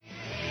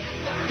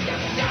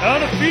On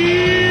the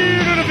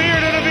field, on the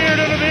field, on the field,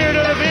 on the field,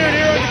 on the field,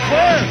 here in the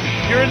Clare.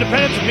 Your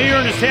Independence from here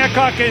in the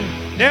Hancock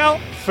and now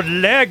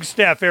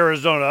Flagstaff,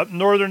 Arizona. Up in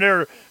northern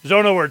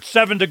Arizona where it's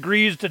 7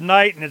 degrees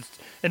tonight and it's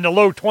in the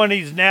low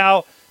 20s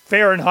now,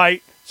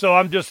 Fahrenheit. So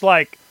I'm just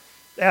like,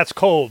 that's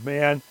cold,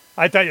 man.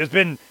 I thought it's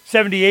been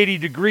 70, 80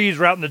 degrees.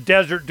 We're out in the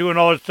desert doing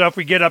all this stuff.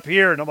 We get up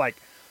here and I'm like,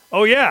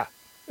 oh yeah,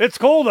 it's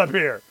cold up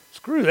here.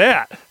 Screw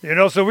that.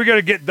 So we got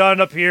to get done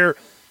up here.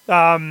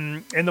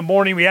 In the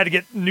morning, we had to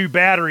get new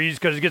batteries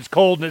because it gets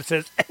cold and it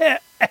says,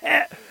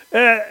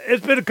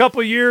 it's been a couple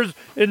of years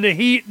in the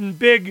heat and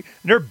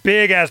they're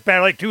big ass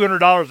batteries, like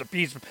 $200 a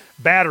piece of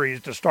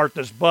batteries to start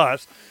this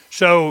bus.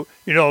 So,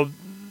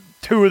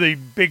 2 of the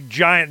big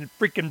giant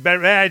freaking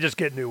batteries, I just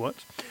get new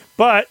ones.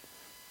 But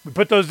we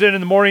put those in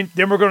the morning.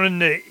 Then we're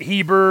going into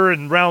Heber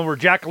and around where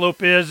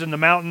Jackalope is and the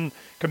mountain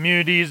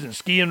communities and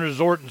skiing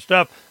resort and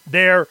stuff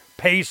there,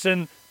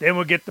 Payson. Then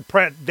we'll get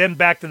then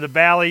back to the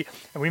valley,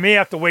 and we may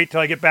have to wait till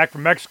I get back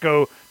from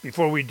Mexico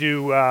before we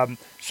do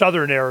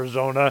southern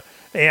Arizona.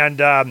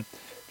 And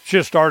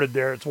just started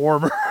there; it's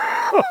warmer,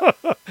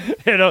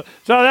 So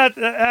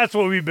that's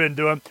what we've been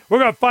doing. We're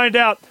gonna find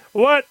out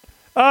what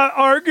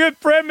our good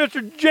friend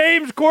Mr.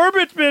 James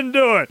Corbett's been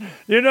doing.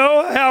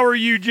 How are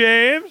you,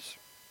 James?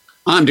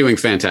 I'm doing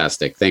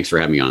fantastic. Thanks for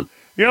having me on.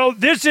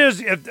 This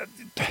is.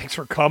 Thanks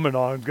for coming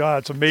on.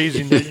 God, it's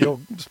amazing that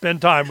you'll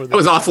spend time with us. That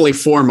was awfully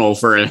formal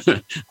for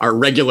our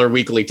regular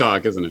weekly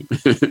talk, isn't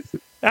it?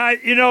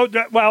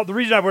 Well, the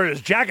reason I wear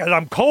this jacket is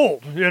I'm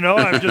cold.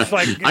 I'm just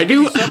like I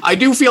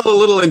do feel a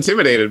little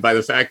intimidated by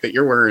the fact that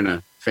you're wearing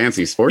a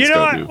fancy sports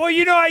coat now.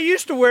 I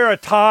used to wear a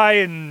tie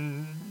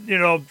and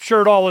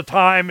shirt all the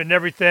time and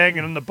everything,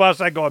 and on the bus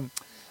I go,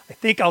 I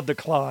think I'll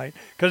decline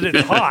because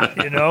it's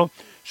hot.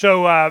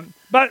 So.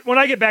 But when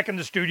I get back in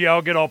the studio,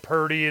 I'll get all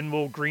purdy and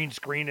we'll green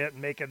screen it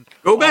and make it.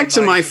 Go back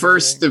to my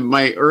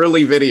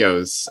early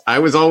videos. I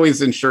was always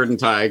in shirt and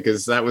tie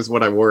because that was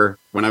what I wore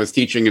when I was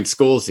teaching in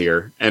schools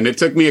here. And it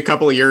took me a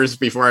couple of years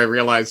before I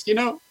realized,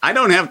 I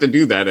don't have to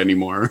do that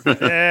anymore.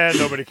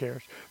 Nobody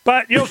cares.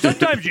 But,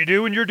 sometimes you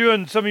do when you're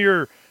doing some of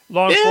your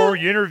long form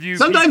interviews.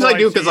 Sometimes I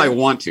do because I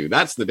want to.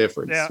 That's the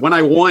difference. Yeah. When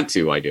I want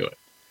to, I do it.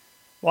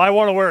 Well, I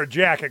want to wear a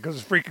jacket because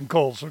it's freaking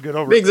cold, so get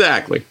over it.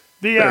 Exactly.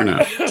 Fair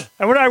enough.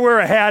 And when I wear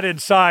a hat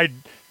inside,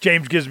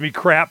 James gives me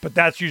crap, but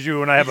that's usually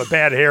when I have a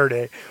bad hair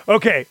day.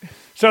 Okay,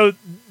 so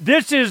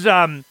this is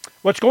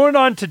what's going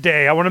on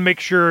today. I want to make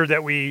sure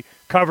that we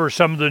cover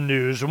some of the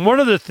news. And one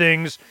of the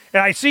things,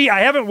 and I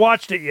haven't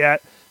watched it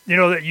yet,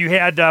 that you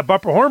had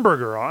Bumper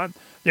Hornberger on,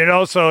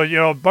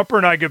 so, Bumper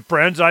and I are good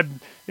friends. I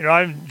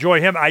enjoy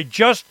him. I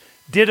just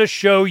did a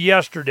show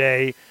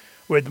yesterday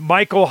with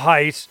Michael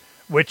Heiss,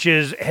 which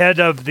is head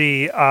of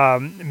the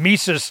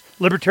Mises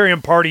Libertarian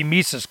Party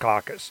Mises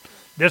Caucus.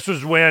 This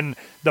was when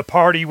the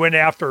party went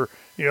after,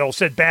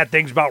 said bad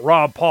things about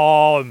Ron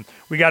Paul and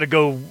we got to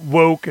go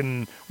woke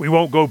and we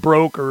won't go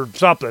broke or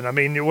something. I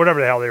mean,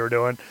 whatever the hell they were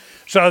doing.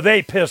 So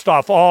they pissed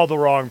off all the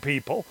wrong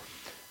people.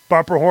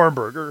 Bumper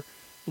Hornberger,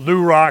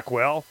 Lou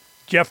Rockwell,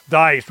 Jeff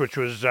Dice, which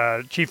was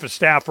chief of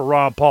staff for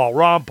Ron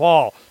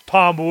Paul,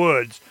 Tom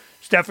Woods,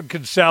 Stephen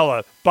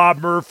Kinsella, Bob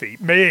Murphy,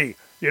 me.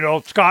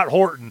 Scott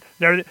Horton.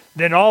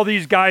 Then all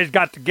these guys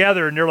got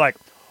together and they're like,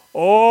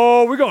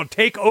 oh, we're going to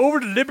take over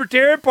the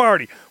Libertarian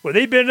Party. Well,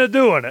 they've been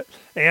doing it.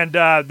 And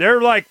they're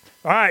like,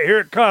 all right, here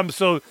it comes.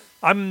 So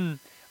I'm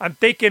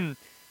thinking,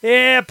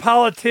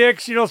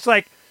 politics, it's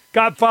like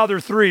Godfather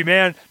 3,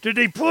 man. Did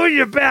they pull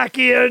you back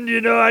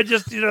in? I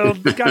just,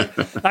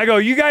 I go,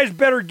 you guys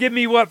better give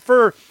me what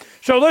for.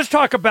 So let's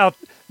talk about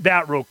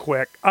that real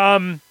quick.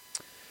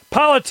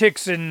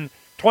 Politics in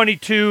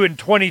 22 and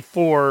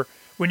 24.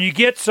 When you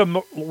get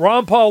some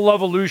Ron Paul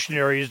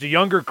revolutionaries, the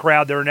younger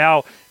crowd, they're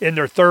now in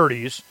their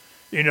 30s,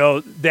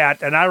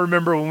 and I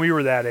remember when we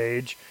were that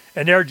age,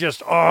 and they're just,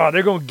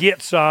 they're going to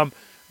get some,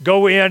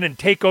 go in and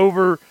take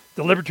over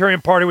the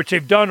Libertarian Party, which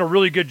they've done a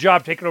really good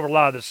job taking over a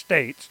lot of the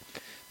states.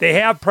 They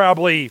have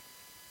probably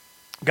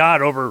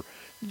got over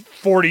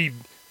 40,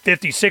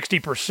 50,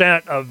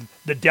 60% of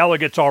the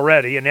delegates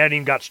already, and they hadn't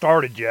even got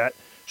started yet.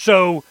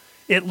 So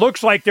it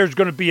looks like there's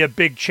going to be a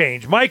big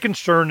change. My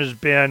concern has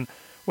been,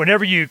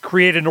 whenever you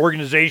create an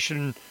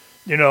organization,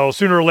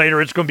 sooner or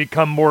later it's going to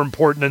become more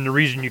important than the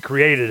reason you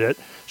created it.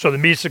 So the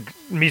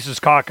Mises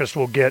Caucus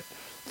will get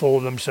full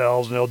of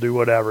themselves and they'll do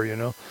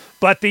whatever,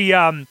 But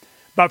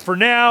but for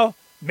now,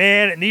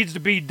 man, it needs to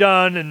be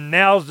done, and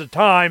now's the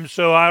time.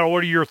 So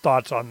what are your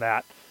thoughts on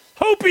that?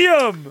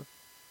 Hopium.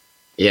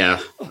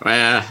 Yeah,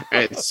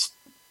 it's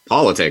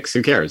politics.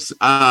 Who cares?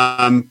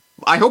 I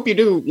hope you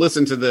do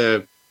listen to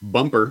the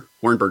Bumper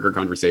Hornberger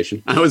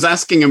conversation. I was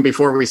asking him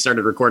before we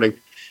started recording,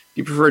 do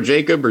you prefer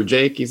Jacob or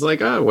Jake? He's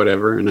like, oh,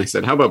 whatever. And I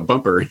said, how about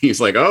Bumper? And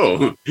he's like,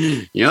 oh,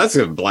 that's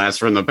a blast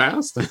from the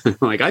past.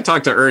 Like, I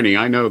talked to Ernie.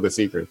 I know the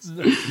secrets.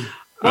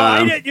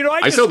 Well,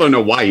 I still don't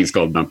know why he's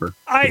called Bumper.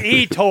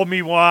 He told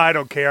me why. I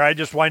don't care. I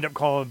just wind up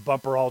calling him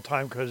Bumper all the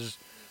time because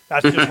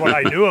that's just what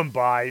I knew him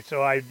by. So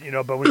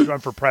but when he's run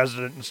for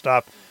president and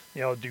stuff,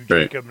 do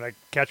Jacob, and I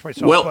catch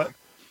myself. Well,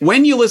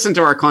 when you listen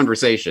to our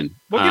conversation,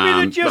 well, give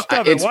me the gist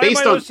of it. Why am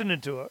I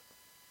listening to it?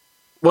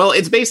 Well,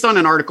 it's based on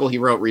an article he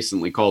wrote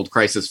recently called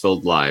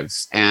Crisis-Filled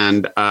Lives.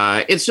 And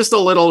it's just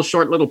a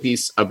short little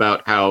piece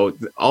about how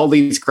all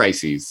these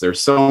crises,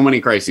 there's so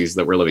many crises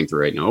that we're living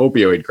through right now,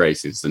 opioid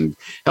crisis and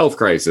health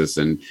crisis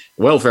and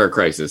welfare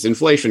crisis,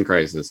 inflation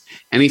crisis.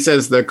 And he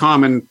says the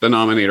common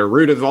denominator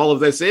root of all of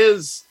this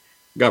is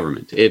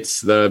government. It's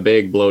the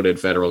big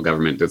bloated federal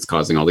government that's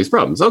causing all these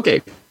problems.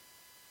 Okay,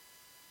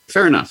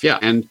 fair enough. Yeah.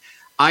 And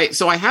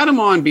I had him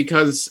on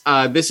because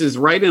this is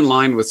right in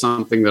line with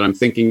something that I'm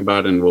thinking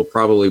about and we'll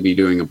probably be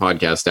doing a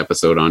podcast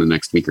episode on the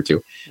next week or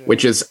two,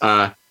 which is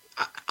I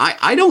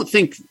don't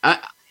think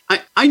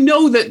I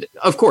know that,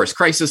 of course,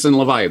 Crisis and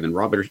Leviathan,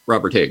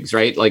 Robert Higgs,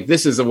 right? Like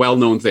this is a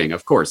well-known thing.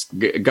 Of course,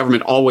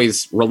 government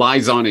always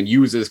relies on and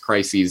uses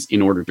crises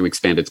in order to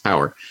expand its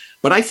power.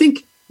 But I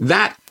think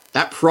that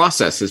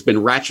process has been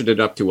ratcheted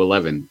up to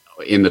 11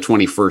 in the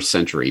 21st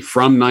century.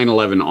 From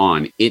 9/11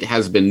 on, it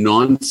has been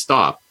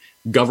nonstop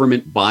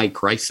government by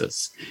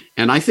crisis.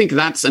 And I think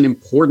that's an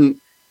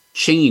important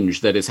change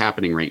that is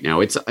happening right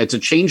now. It's a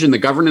change in the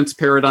governance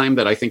paradigm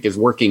that I think is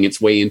working its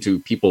way into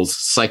people's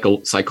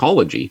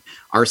psychology.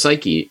 Our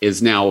psyche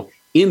is now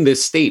in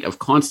this state of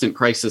constant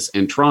crisis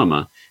and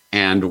trauma.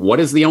 And what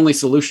is the only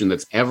solution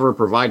that's ever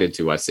provided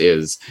to us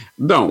is,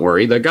 don't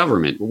worry, the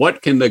government.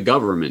 What can the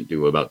government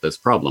do about this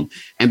problem?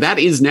 And that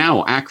is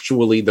now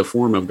actually the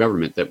form of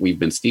government that we've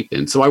been steeped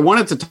in. So I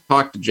wanted to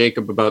talk to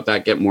Jacob about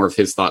that, get more of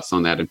his thoughts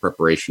on that in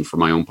preparation for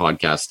my own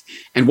podcast.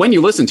 And when you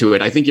listen to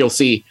it, I think you'll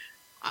see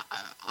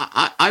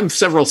I'm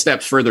several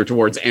steps further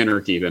towards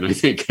anarchy than I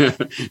think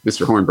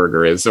Mr.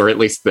 Hornberger is, or at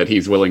least that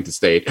he's willing to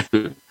state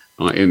in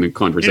the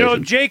conversation. You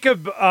know,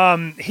 Jacob,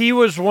 he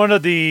was one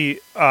of the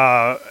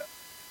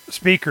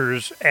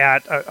speakers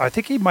at, I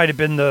think he might have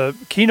been the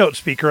keynote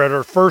speaker at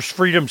our first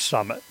Freedom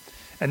Summit.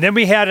 And then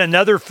we had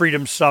another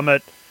Freedom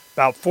Summit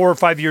about 4 or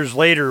 5 years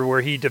later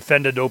where he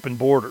defended open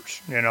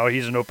borders. You know,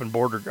 he's an open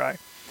border guy.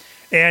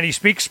 And he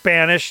speaks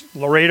Spanish,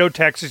 Laredo,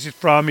 Texas he's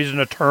from. He's an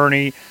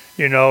attorney.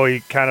 You know,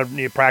 he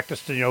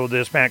practiced, you know, the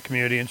Hispanic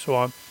community and so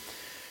on.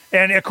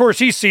 And, of course,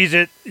 he sees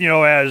it, you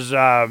know, as,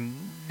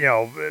 you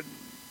know,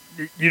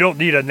 you don't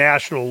need a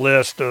national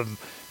list of,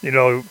 you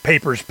know,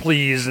 papers,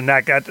 please, and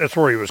that's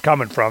where he was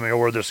coming from, you know,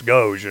 where this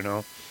goes, you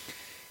know.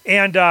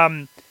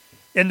 And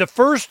in the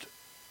first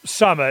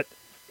summit,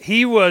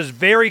 he was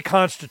very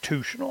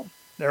constitutional.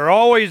 They're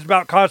always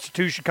about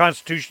Constitution, got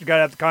to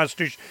have the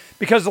Constitution,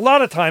 because a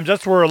lot of times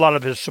that's where a lot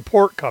of his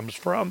support comes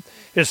from.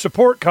 His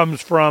support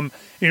comes from,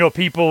 you know,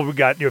 people who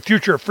got, you know,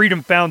 Future of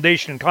Freedom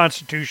Foundation and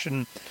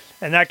Constitution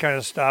and that kind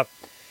of stuff.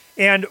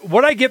 And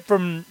what I get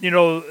from, you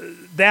know,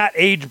 that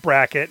age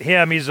bracket,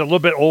 he's a little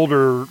bit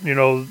older, you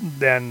know,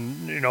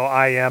 than, you know,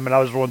 I am, and I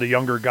was one of the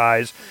younger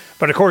guys.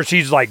 But, of course,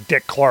 he's like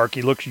Dick Clark.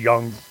 He looks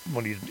young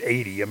when he's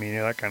 80. I mean, you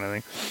know, that kind of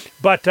thing.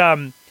 But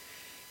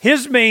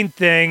his main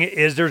thing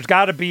is there's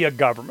got to be a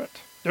government.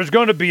 There's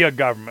going to be a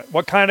government.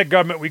 What kind of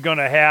government are we going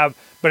to have?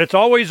 But it's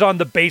always on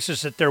the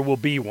basis that there will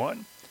be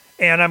one.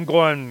 And I'm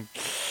going,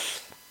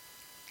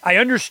 I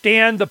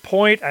understand the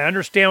point. I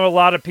understand what a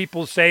lot of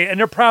people say, and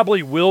there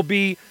probably will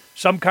be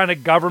some kind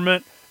of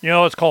government, you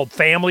know, it's called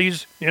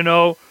families, you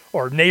know,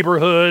 or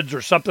neighborhoods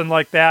or something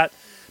like that.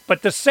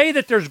 But to say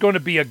that there's going to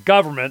be a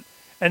government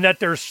and that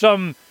there's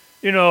some,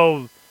 you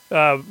know,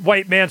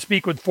 white man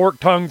speak with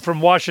forked tongue from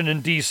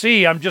Washington,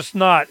 D.C., I'm just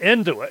not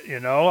into it, you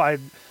know.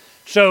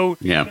 So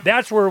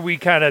that's where we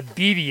kind of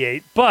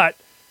deviate. But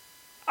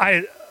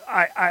I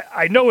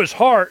know his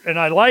heart and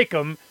I like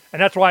him.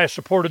 And that's why I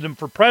supported him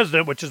for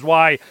president, which is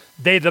why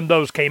they, them,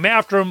 those came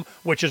after him,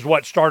 which is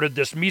what started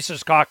this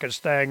Mises Caucus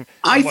thing.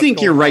 I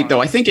think you're right,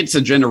 though. I think it's a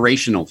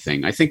generational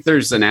thing. I think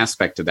there's an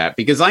aspect to that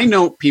because I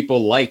know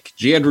people like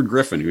G. Edward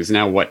Griffin, who's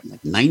now, like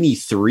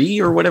 93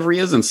 or whatever he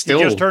is, and still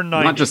just turned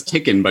 90. Not just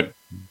ticking, but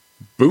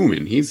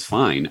booming. He's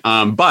fine.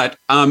 But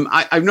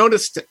I've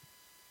noticed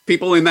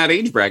people in that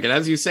age bracket,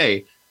 as you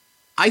say,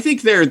 I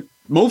think they're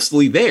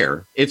mostly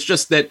there. It's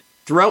just that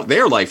throughout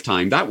their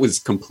lifetime, that was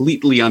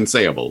completely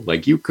unsayable.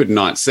 Like, you could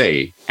not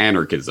say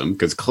anarchism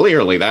because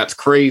clearly that's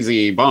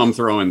crazy bomb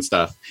throwing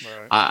stuff.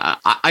 Right.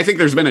 I think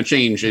there's been a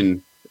change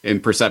in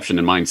perception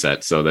and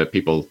mindset so that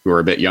people who are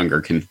a bit younger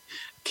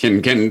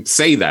can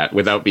say that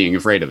without being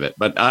afraid of it.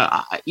 But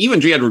even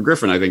G. Edward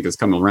Griffin, I think, has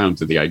come around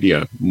to the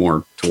idea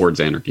more towards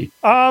anarchy.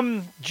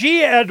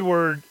 G.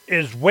 Edward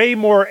is way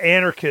more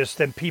anarchist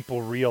than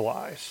people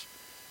realize.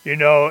 You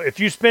know, if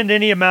you spend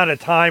any amount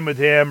of time with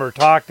him or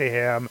talk to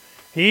him,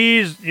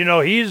 he's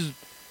anarchist,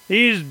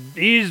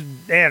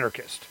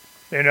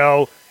 you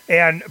know,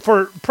 and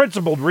for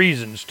principled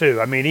reasons too.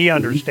 I mean, he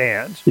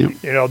understands, you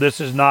know, this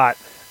is not,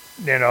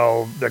 you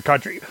know, the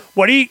country.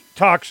 What he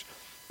talks,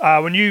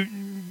 when you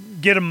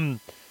get him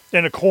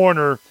in a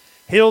corner,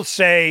 he'll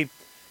say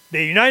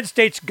the United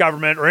States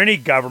government or any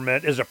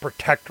government is a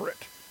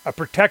protectorate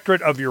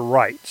of your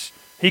rights.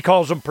 He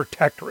calls them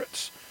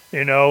protectorates,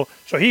 you know,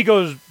 so he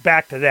goes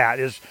back to that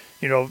is,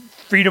 you know,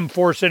 Freedom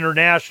Force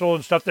International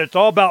and stuff. That's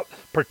all about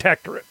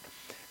protectorate.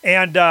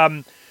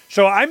 And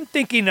So I'm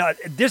thinking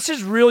this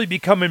is really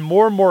becoming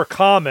more and more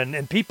common,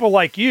 and people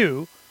like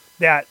you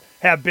that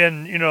have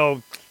been,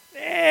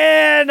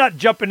 not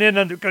jumping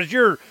in because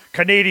you're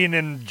Canadian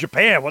in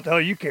Japan. What the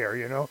hell you care,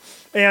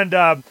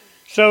 And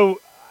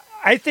so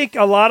I think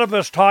a lot of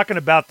us talking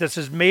about this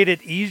has made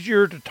it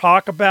easier to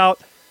talk about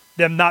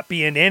them not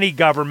being any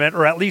government,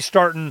 or at least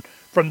starting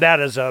from that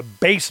as a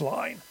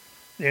baseline,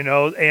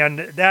 and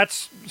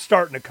that's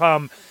starting to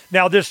come.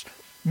 Now, this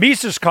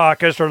Mises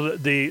Caucus, or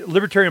the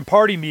Libertarian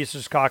Party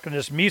Mises Caucus,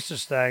 this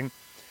Mises thing,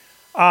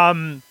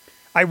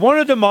 I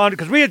wanted them on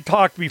because we had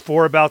talked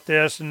before about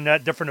this, and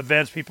at different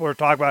events, people are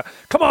talking about,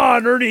 come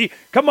on, Ernie,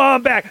 come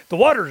on back. The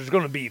water is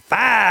going to be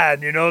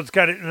fine, it's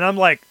kind of, and I'm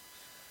like,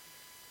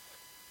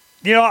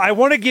 I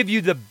want to give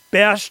you the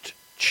best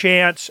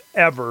chance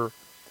ever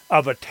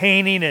of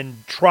attaining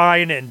and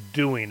trying and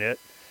doing it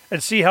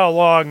and see how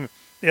long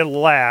it'll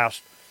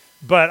last.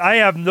 But I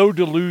have no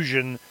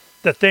delusion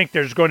to think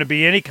there's going to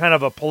be any kind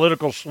of a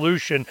political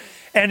solution.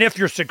 And if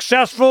you're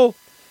successful,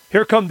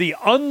 here come the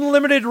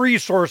unlimited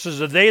resources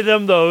of they,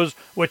 them, those,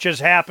 which has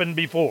happened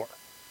before,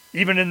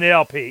 even in the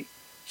LP.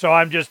 So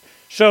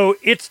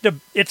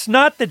it's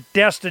not the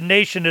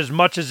destination as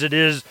much as it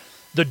is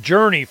the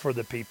journey for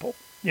the people.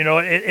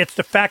 It's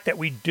the fact that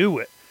we do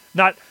it.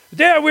 Not,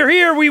 we're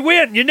here, we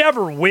win. You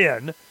never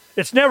win.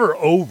 It's never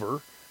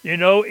over.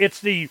 It's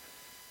the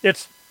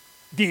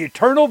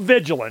eternal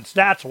vigilance.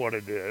 That's what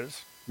it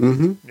is.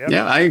 Mm-hmm. Yep.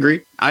 Yeah, I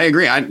agree.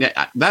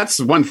 That's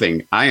one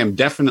thing. I am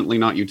definitely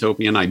not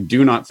utopian. I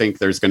do not think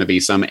there's going to be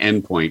some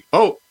endpoint.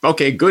 Oh,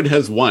 okay, good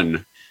has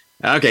won.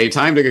 Okay,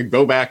 time to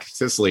go back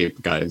to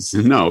sleep, guys.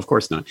 No, of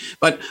course not.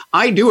 But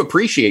I do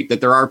appreciate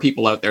that there are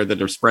people out there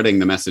that are spreading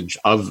the message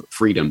of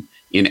freedom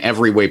in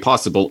every way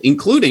possible,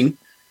 including,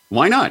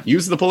 why not,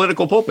 use the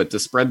political pulpit to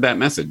spread that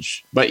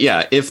message. But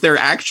yeah, if they're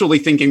actually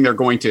thinking they're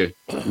going to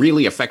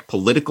really affect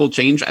political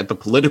change at the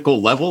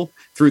political level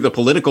through the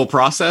political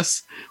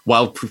process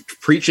while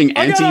preaching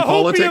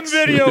anti-politics. I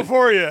got a video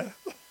for you.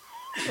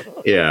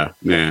 Yeah.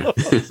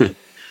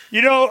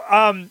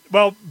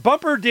 Well,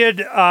 Bumper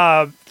did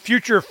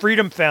Future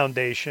Freedom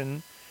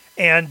Foundation,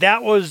 and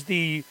that was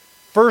the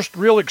first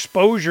real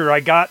exposure I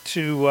got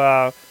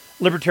to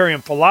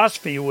libertarian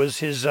philosophy, was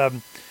his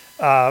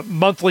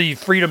monthly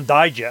Freedom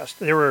Digest.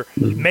 They were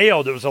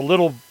mailed. It was a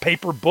little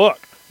paper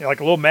book, like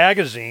a little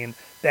magazine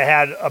that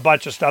had a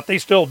bunch of stuff.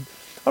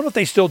 I don't know if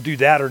they still do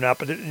that or not,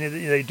 but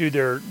they do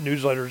their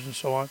newsletters and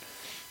so on.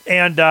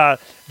 And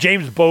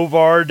James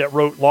Bovard, that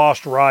wrote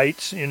Lost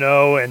Rights,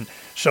 and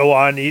so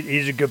on.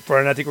 He's a good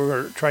friend. I think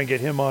we're going to try and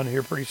get him on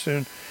here pretty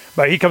soon.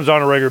 But he comes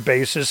on a regular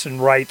basis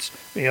and writes,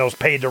 is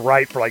paid to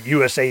write for like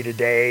USA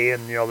Today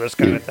and, this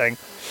kind of thing.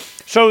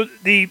 So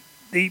the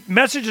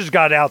messages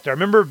got out there. I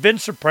remember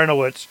Vince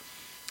Supranowicz,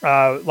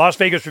 Las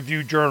Vegas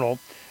Review-Journal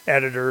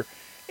editor,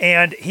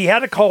 and he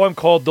had a column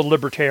called The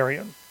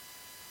Libertarian.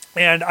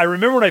 And I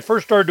remember when I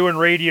first started doing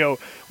radio,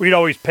 we'd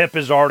always pimp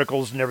his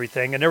articles and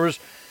everything. And there was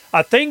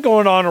a thing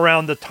going on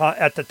around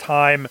at the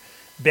time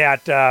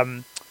that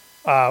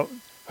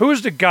who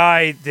was the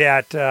guy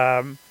that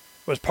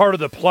was part of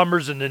the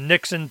plumbers and the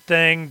Nixon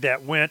thing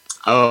that went?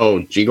 Oh,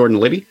 G. Gordon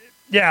Liddy?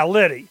 Yeah,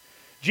 Liddy.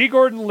 G.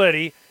 Gordon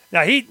Liddy.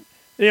 Now, he,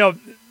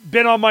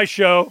 been on my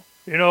show.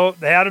 They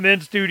had him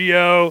in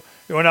studio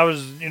when I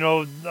was,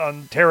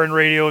 on Terran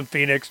Radio in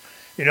Phoenix.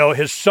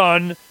 His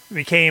son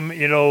became,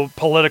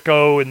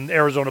 Politico in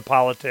Arizona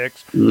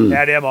politics.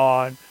 Had him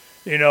on,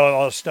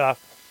 all this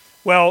stuff.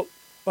 Well,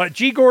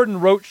 G. Gordon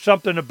wrote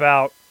something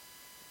about,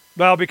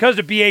 because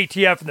of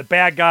BATF and the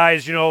bad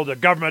guys, the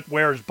government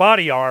wears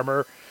body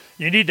armor,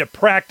 you need to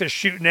practice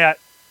shooting at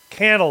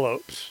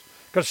cantaloupes.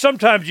 Because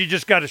sometimes you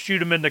just got to shoot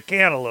them in the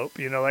cantaloupe,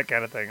 that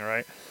kind of thing,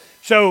 right?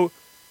 So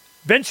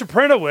Ben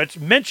Supranowicz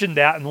mentioned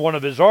that in one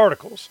of his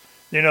articles.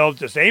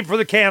 Just aim for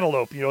the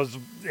cantaloupe, is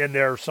in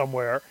there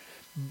somewhere.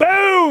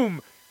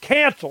 Boom!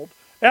 Canceled.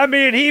 I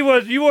mean, you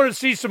want to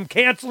see some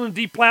canceling,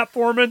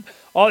 deplatforming,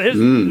 all his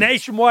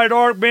nationwide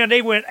art, man,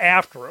 they went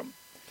after him.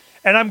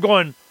 And I'm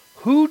going,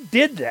 who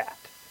did that?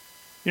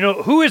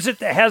 Who is it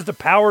that has the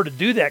power to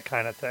do that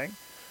kind of thing?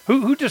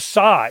 Who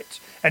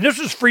decides? And this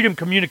was Freedom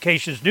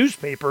Communications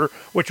newspaper,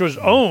 which was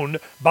owned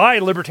by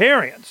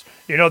libertarians.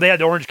 They had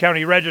the Orange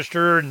County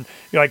Register and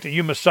like the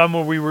Yuma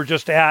Summit we were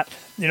just at,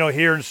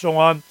 here and so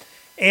on.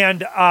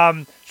 And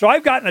so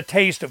I've gotten a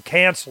taste of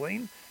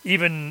canceling,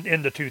 even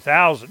in the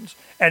 2000s.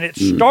 And it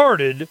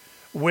started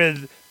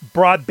with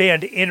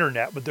broadband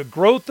internet. With the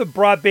growth of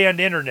broadband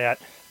internet,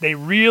 they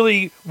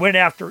really went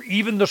after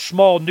even the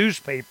small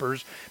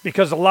newspapers,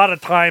 because a lot of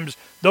times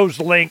those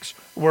links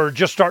were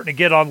just starting to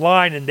get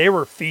online and they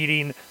were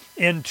feeding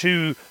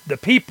into the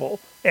people.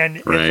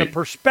 And it's a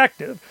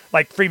perspective.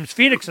 Like Freedom's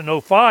Phoenix in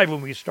 2005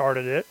 when we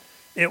started it,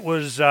 it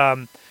was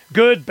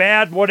good,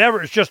 bad,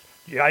 whatever. It's just,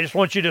 I just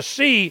want you to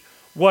see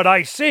what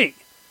I see.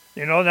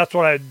 And that's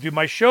what I do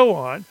my show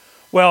on.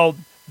 Well,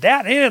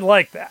 that ain't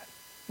like that,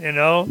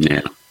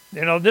 Yeah.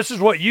 You know, this is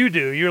what you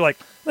do. You're like,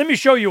 let me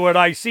show you what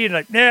I see. And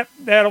like, nah,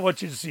 I don't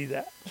want you to see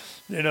that.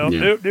 You know,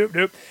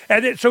 nope.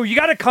 And then, so you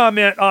got to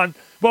comment on,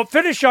 well,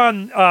 finish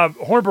on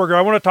Hornberger.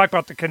 I want to talk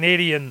about the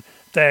Canadian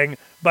thing,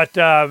 but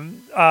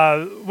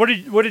what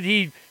did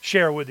he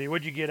share with you?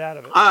 What did you get out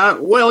of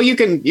it? Well, you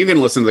can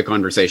listen to the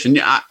conversation.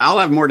 I'll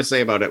have more to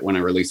say about it when I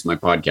release my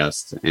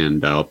podcast,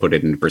 and I'll put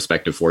it into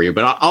perspective for you.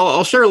 But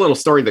I'll share a little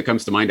story that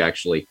comes to mind,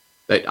 actually,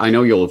 that I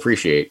know you'll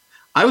appreciate.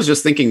 I was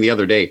just thinking the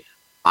other day,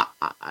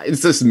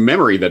 it's this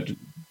memory that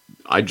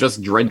I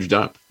just dredged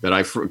up that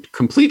I've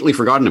completely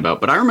forgotten about.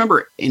 But I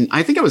remember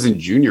I think I was in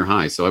junior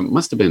high, so I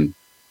must have been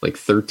like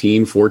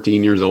 13,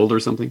 14 years old or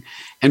something.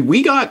 And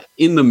we got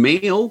in the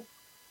mail,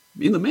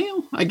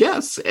 I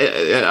guess,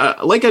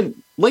 like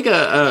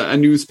a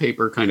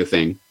newspaper kind of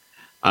thing.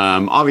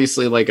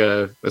 Obviously like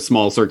a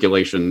small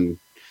circulation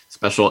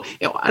special.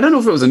 I don't know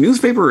if it was a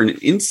newspaper or an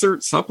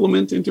insert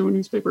supplement into a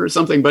newspaper or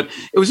something, but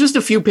it was just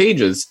a few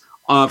pages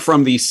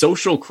from the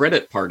Social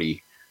Credit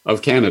Party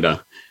of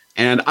Canada.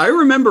 And I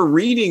remember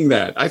reading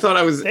that. I thought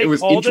it was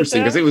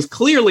interesting because it was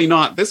clearly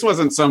not, this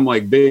wasn't some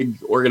like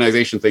big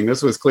organization thing.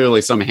 This was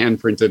clearly some hand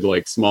printed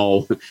like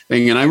small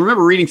thing. And I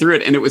remember reading through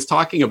it, and it was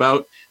talking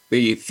about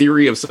the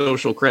theory of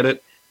social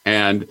credit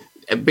and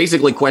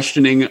basically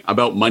questioning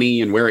about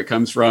money and where it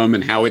comes from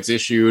and how it's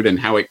issued and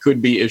how it could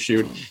be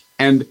issued.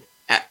 And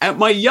at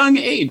my young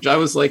age, I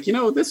was like,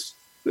 this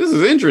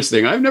is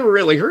interesting. I've never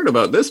really heard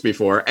about this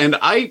before. And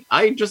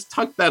I just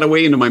tucked that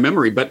away into my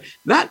memory. But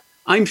that,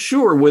 I'm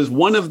sure, was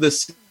one of the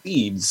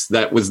seeds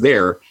that was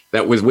there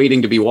that was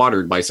waiting to be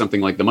watered by something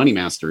like the Money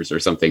Masters or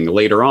something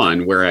later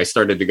on, where I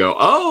started to go,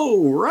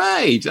 oh,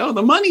 right. Oh,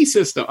 the money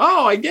system.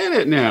 Oh, I get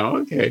it now.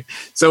 Okay.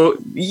 So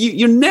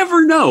you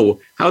never know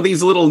how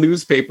these little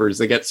newspapers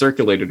that get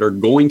circulated are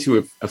going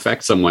to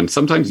affect someone,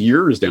 sometimes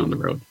years down the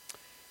road.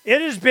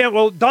 It has been,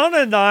 well, Donna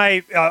and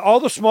I, all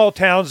the small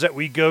towns that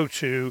we go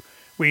to,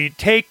 we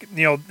take,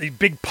 the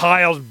big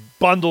piles,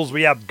 bundles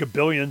we have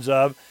gabillions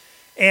of,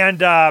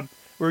 and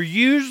we're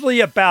usually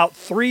about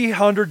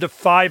 300 to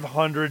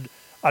 500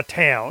 a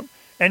town.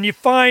 And you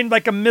find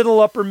like a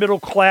upper middle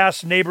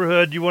class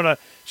neighborhood you want to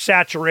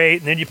saturate,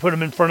 and then you put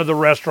them in front of the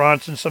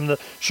restaurants and some of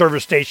the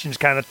service stations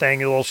kind of thing,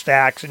 little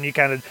stacks, and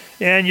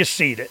you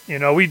seed it.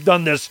 We've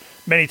done this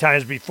many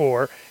times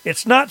before.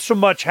 It's not so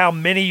much how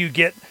many you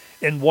get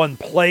in one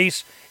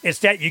place. It's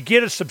that you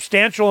get a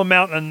substantial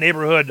amount in a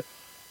neighborhood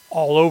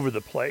all over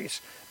the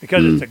place,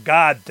 because it's a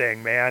God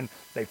thing, man.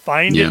 They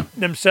find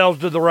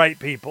themselves to the right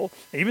people,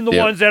 even the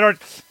ones that are,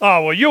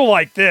 oh, well, you'll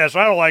like this.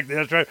 I don't like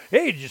this. Right?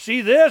 Hey, did you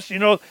see this?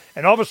 And all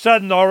of a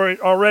sudden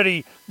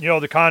already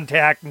the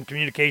contact and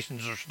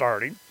communications are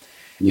starting.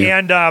 Yeah.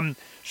 And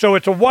so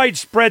it's a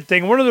widespread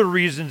thing. One of the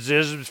reasons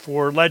is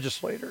for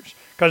legislators,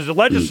 because the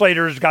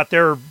legislators got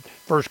their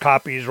first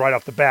copies right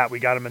off the bat. We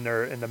got them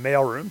in the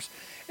mail rooms.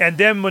 And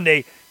then when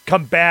they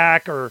come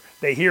back or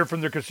they hear from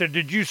their constituents,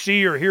 did you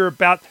see or hear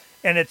about?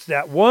 And it's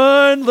that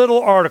one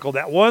little article,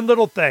 that one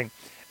little thing.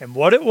 And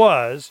what it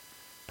was,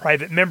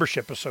 private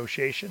membership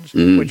associations,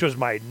 which was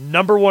my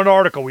number one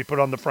article we put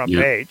on the front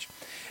page.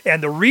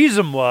 And the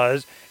reason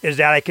is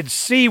that I could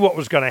see what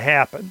was going to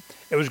happen.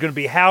 It was going to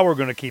be how we're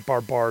going to keep our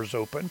bars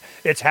open.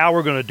 It's how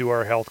we're going to do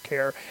our health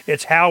care.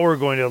 It's how we're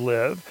going to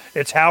live.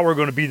 It's how we're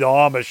going to be the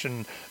Amish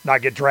and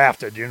not get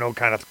drafted,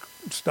 kind of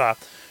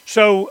stuff.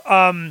 So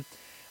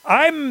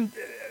I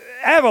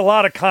have a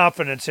lot of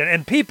confidence in,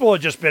 and people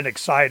have just been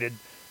excited,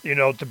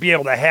 to be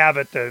able to have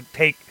it, to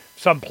take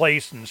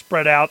someplace and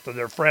spread out to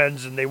their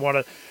friends, and they want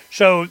to.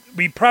 So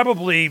we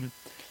probably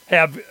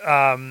have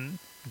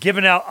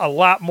given out a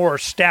lot more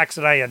stacks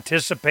than I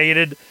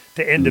anticipated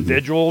to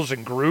individuals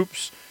and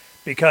groups,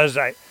 because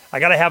I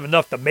got to have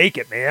enough to make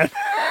it, man.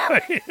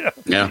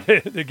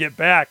 To get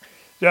back.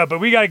 Yeah, but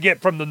we got to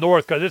get from the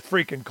north because it's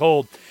freaking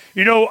cold.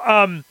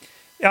 Talking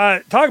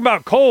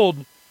about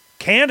cold,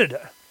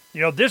 Canada.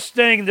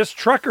 This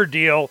trucker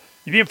deal.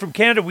 Being from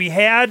Canada, we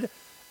had.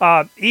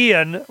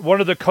 Ian,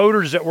 one of the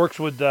coders that works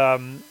with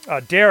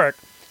Derek,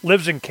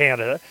 lives in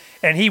Canada,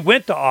 and he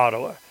went to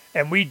Ottawa,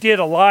 and we did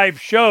a live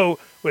show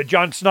with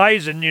John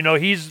Sneisen.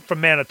 He's from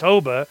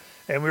Manitoba,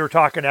 and we were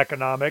talking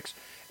economics,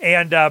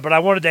 and but I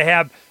wanted to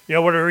have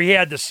whatever he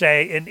had to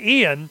say. And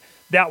Ian,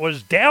 that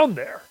was down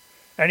there,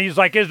 and he's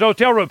like, his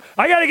hotel room,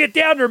 I got to get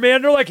down there,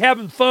 man. They're like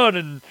having fun,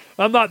 and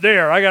I'm not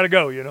there. I got to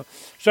go.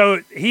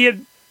 So he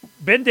had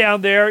been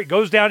down there. He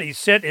goes down. He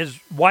sent, his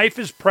wife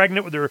is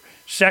pregnant with her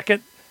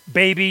second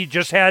baby,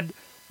 just had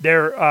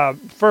their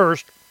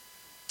first,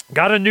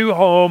 got a new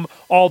home,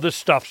 all this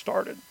stuff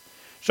started.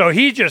 So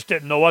he just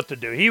didn't know what to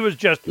do. He was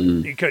just,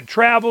 he couldn't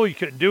travel, he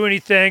couldn't do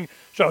anything.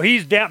 So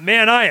he's down,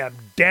 man, I am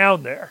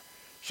down there.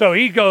 So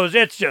he goes,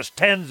 it's just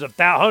hundreds of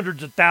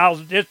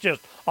thousands, it's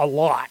just a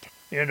lot,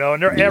 and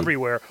they're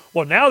everywhere.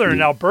 Well, now they're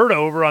in Alberta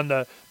over on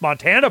the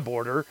Montana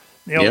border,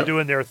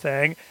 doing their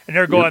thing. And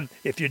they're going,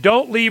 if you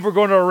don't leave, we're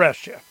going to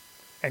arrest you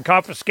and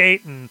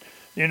confiscate and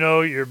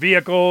your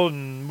vehicle,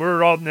 and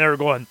we're all there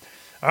going,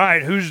 all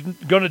right, who's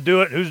going to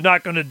do it? Who's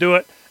not going to do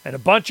it? And a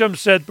bunch of them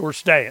said, we're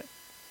staying.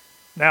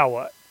 Now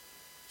what?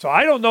 So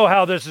I don't know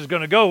how this is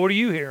going to go. What are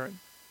you hearing?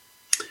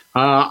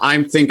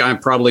 I think I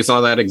probably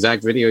saw that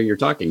exact video you're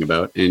talking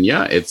about, and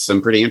yeah, it's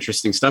some pretty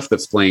interesting stuff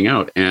that's playing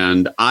out.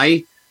 And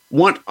I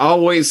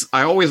always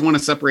want to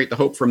separate the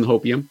hope from the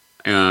hopium.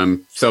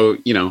 So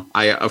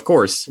I of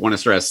course want to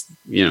stress,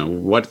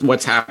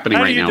 what's happening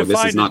right now.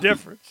 This is not the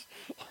difference.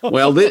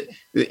 Well,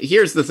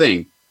 here's the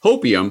thing: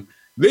 hopium.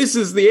 This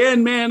is the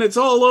end, man. It's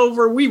all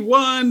over. We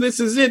won. This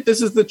is it. This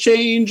is the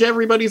change.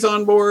 Everybody's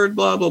on board.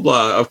 Blah blah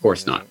blah. Of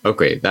course not.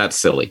 Okay, that's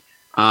silly.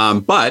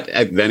 But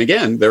then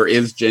again, there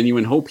is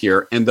genuine hope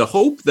here. And the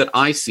hope that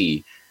I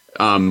see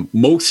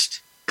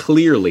most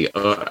clearly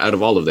out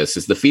of all of this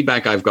is the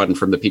feedback I've gotten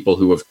from the people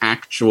who have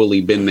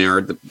actually been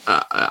there.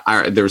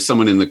 There's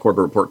someone in the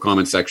Corbett Report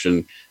comment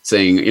section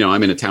saying,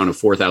 I'm in a town of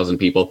 4,000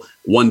 people.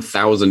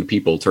 1,000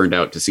 people turned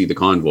out to see the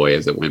convoy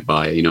as it went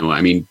by.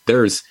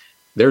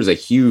 There's a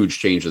huge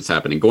change that's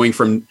happening. Going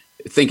from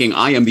thinking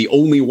I am the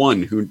only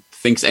one who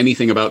thinks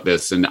anything about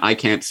this and I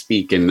can't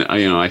speak and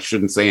I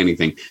shouldn't say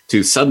anything,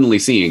 to suddenly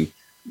seeing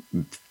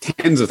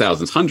tens of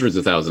thousands, hundreds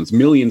of thousands,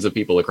 millions of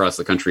people across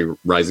the country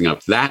rising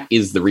up. That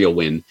is the real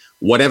win,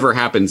 whatever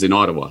happens in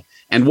Ottawa.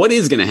 And what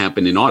is going to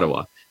happen in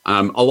Ottawa?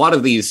 A lot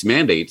of these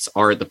mandates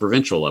are at the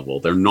provincial level.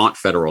 They're not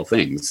federal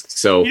things.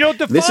 So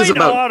this is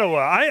about Ottawa.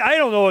 I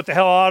don't know what the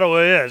hell Ottawa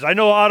is. I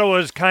know Ottawa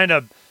is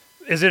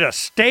is it a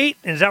state?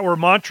 Is that where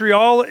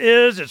Montreal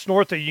is? It's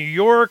north of New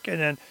York,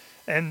 and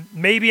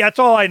maybe that's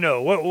all I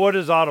know. What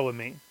does Ottawa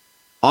mean?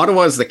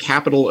 Ottawa is the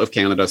capital of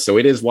Canada, so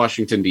it is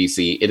Washington,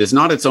 D.C. It is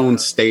not its own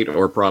state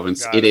or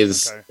province. It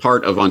is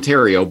part of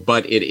Ontario,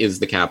 but it is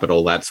the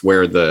capital. That's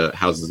where the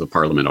Houses of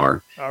Parliament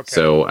are. Okay.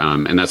 So,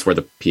 and that's where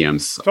the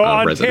PM's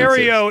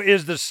Ontario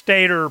is the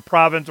state or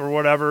province or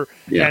whatever,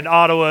 and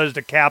Ottawa is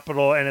the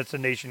capital, and it's the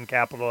nation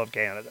capital of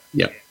Canada.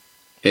 Yeah.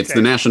 It's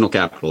the national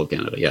capital of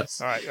Canada, yes.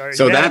 All right.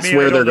 So that's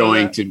where they're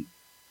going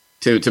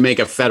to make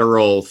a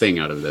federal thing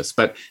out of this.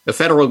 But the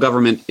federal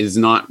government is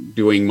not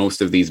doing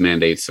most of these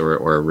mandates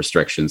or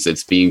restrictions.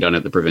 It's being done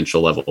at the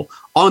provincial level.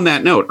 On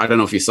that note, I don't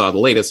know if you saw the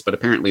latest, but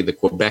apparently the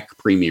Quebec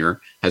premier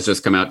has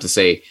just come out to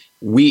say,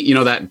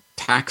 that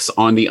tax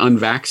on the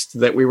unvaxxed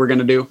that we were going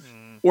to do,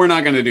 we're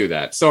not going to do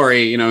that.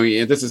 Sorry,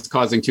 this is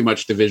causing too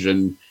much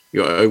division.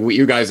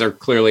 You guys are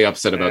clearly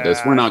upset about this.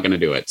 We're not going to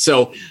do it.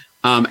 So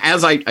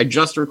as I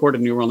just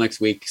recorded New World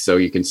Next Week, so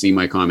you can see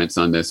my comments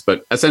on this.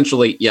 But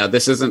essentially,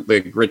 this isn't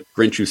the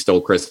Grinch who stole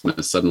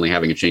Christmas suddenly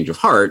having a change of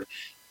heart.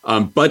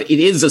 But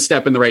it is a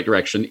step in the right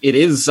direction. It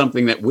is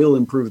something that will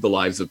improve the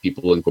lives of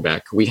people in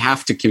Quebec. We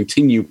have to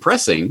continue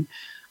pressing.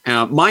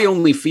 My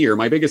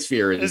biggest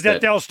fear is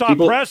that they'll stop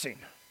pressing.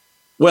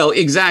 Well,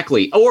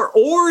 exactly.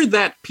 Or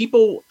that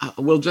people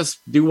will just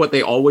do what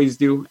they always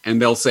do.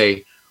 And they'll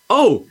say,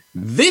 oh,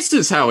 this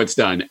is how it's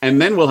done.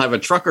 And then we'll have a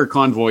trucker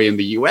convoy in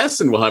the US,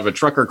 and we'll have a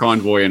trucker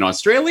convoy in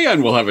Australia,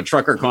 and we'll have a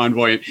trucker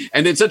convoy.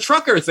 And it's a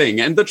trucker thing,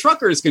 and the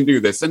truckers can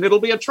do this, and it'll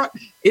be a truck.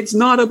 It's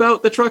not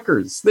about the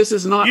truckers. This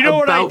is not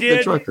about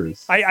the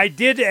truckers. I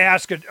did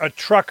ask a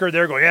trucker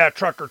there, going,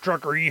 trucker,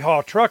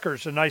 yeehaw,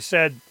 truckers. And I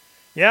said,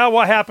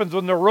 what happens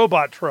when they're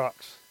robot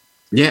trucks?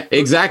 Yeah,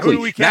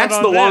 exactly. That's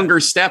the longer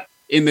step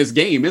in this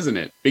game, isn't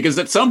it? Because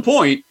at some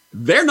point,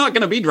 they're not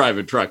going to be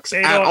driving trucks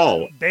at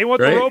all. They want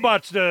the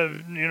robots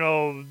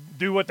to,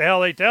 do what the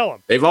hell they tell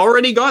them. They've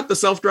already got the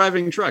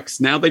self-driving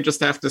trucks. Now they just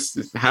have to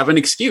have an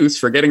excuse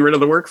for getting rid of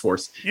the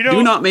workforce.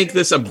 Do not make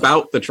this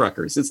about the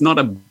truckers. It's not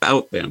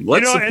about them.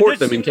 Let's support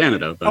them in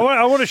Canada. But.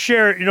 I want to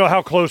share,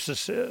 how close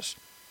this is.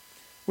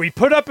 We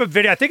put up a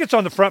video, I think it's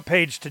on the front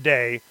page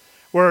today,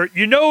 where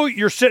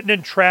you're sitting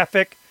in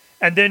traffic,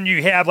 and then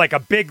you have like a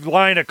big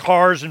line of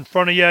cars in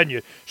front of you, and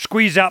you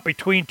squeeze out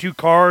between two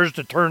cars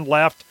to turn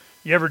left.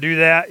 You ever do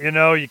that?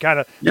 You kind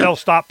of, they'll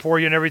stop for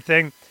you and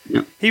everything.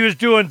 Yep. He was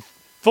doing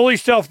fully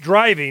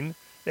self-driving,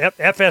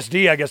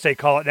 FSD, I guess they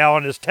call it now,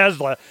 on his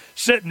Tesla,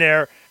 sitting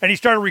there, and he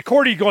started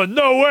recording, going,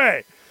 no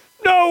way.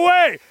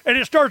 And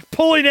it starts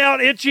pulling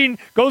out, inching,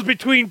 goes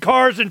between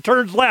cars and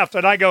turns left.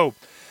 And I go,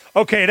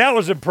 okay, that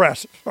was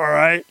impressive. All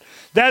right.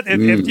 That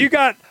if you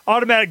got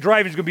automatic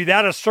driving, it's going to be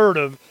that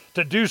assertive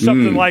to do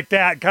something like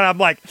that. Kind of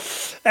like,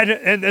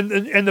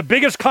 and the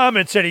biggest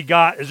comments that he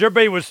got is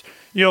everybody was,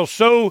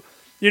 so,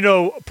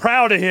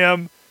 proud of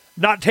him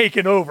not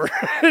taking over.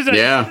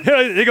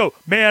 They go,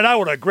 man, I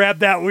would have grabbed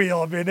that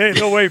wheel. I mean, ain't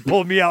no way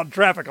pulling me out in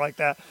traffic like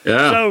that.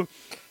 Yeah.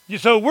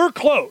 So we're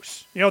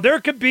close. There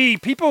could be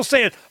people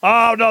saying,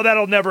 oh, no,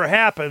 that'll never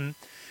happen.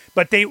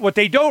 But what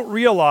they don't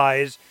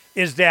realize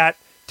is that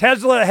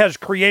Tesla has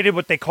created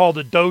what they call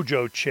the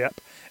Dojo chip.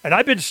 And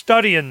I've been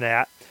studying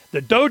that.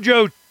 The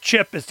Dojo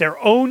chip is their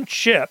own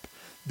chip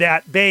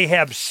that they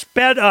have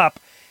sped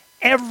up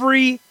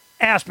every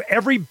aspect,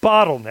 every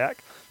bottleneck.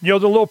 The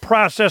little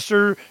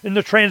processor and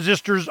the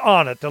transistors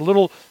on it, the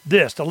little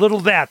this, the little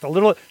that,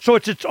 so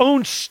it's its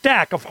own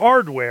stack of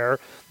hardware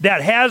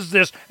that has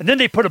this, and then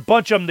they put a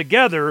bunch of them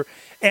together,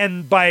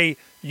 and by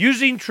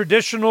using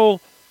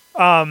traditional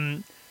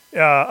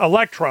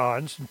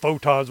electrons and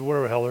photons,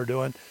 whatever the hell they're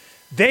doing,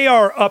 they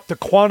are up to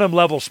quantum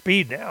level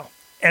speed now,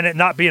 and it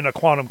not being a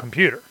quantum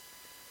computer.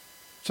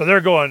 So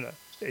they're going,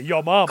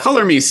 Yo, mama.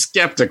 Color me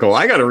skeptical.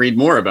 I got to read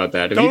more about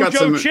that. Have you got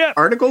some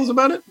articles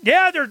about it?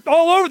 Yeah, they're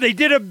all over. They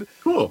did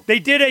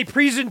a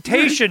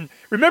presentation.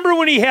 Remember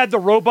when he had the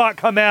robot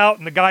come out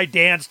and the guy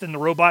danced in the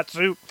robot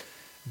suit?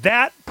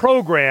 That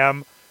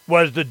program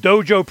was the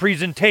Dojo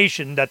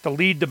presentation that the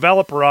lead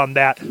developer on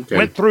that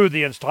went through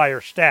the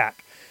entire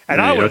stack. And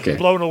I was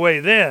blown away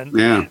then.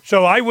 Yeah.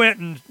 So I went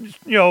and,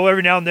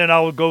 every now and then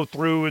I would go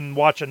through and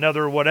watch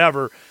another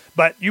whatever.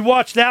 But you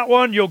watch that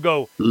one, you'll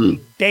go,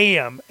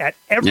 damn, at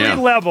every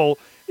level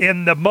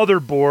in the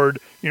motherboard,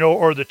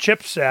 or the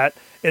chipset,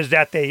 is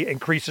that they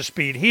increase the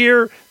speed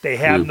here. They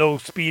have no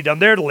speed on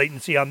there. The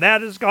latency on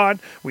that is gone.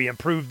 We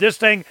improved this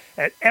thing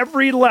at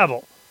every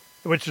level,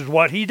 which is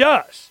what he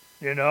does,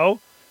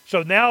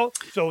 So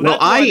that's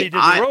why they did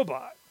the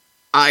robot.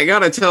 I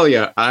gotta tell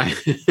you, I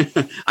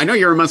know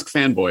you're a Musk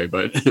fanboy,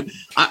 but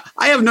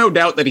I have no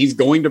doubt that he's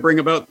going to bring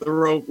about the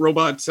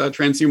robot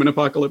transhuman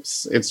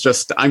apocalypse. It's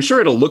just, I'm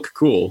sure it'll look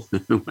cool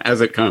as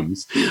it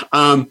comes.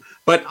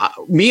 But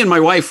me and my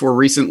wife were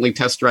recently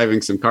test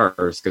driving some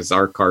cars because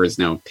our car is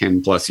now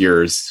 10 plus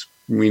years.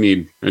 We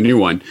need a new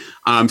one.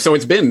 So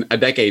it's been a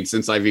decade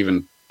since I've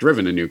even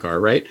driven a new car,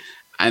 right?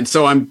 And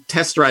so I'm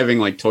test driving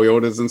like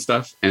Toyotas and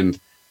stuff, and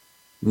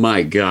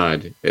my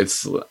God,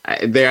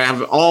 they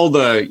have all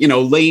the,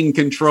 lane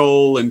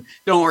control, and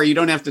don't worry, you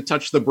don't have to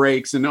touch the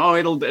brakes, and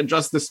it'll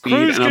adjust the speed.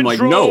 Cruise and I'm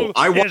like, no,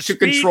 I want to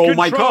control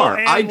my car.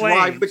 I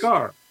drive the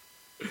car.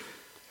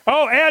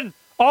 Oh, and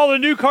all the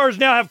new cars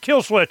now have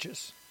kill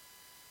switches.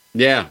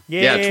 Yeah.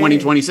 Yay. Yeah,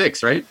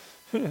 2026, right?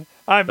 It's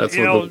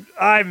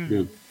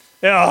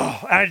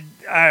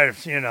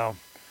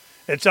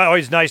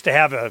always nice to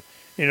have a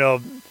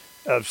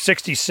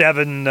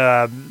 67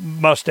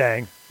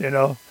 Mustang,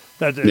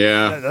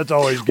 That's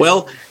always good.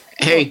 Well,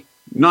 hey,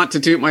 not to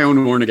toot my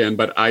own horn again,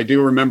 but I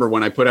do remember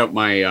when I put out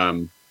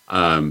my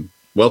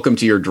Welcome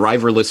to Your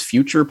Driverless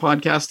Future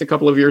podcast a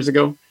couple of years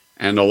ago.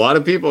 And a lot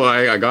of people,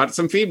 I got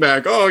some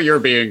feedback. Oh, you're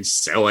being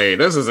silly.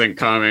 This isn't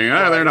coming.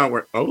 They're not.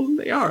 Oh,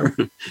 they are.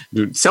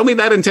 Dude, tell me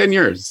that in 10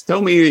 years.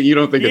 Tell me that you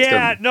don't think it's coming.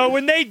 Yeah, no,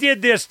 when they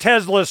did this,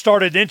 Tesla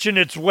started inching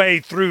its way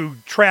through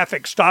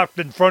traffic stopped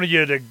in front of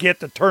you to get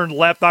to turn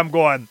left. I'm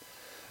going,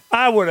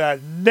 I would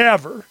have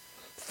never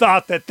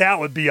thought that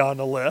would be on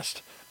the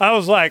list. I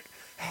was like,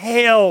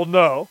 hell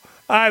no.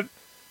 I'm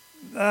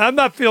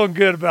not feeling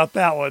good about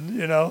that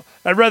one,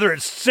 I'd rather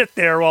it sit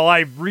there while I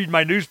read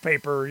my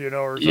newspaper,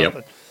 or something.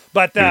 Yep.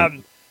 But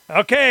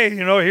okay,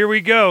 here we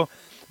go.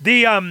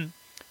 The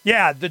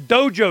the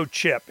Dojo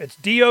chip. It's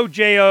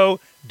DOJO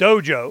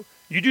Dojo.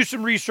 You do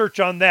some research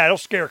on that, it'll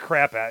scare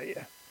crap out of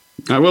you.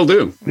 I will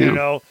do.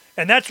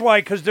 And that's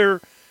why, because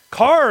their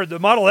car, the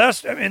Model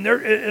S,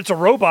 it's a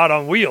robot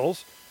on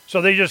wheels.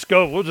 So they just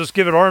go, we'll just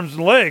give it arms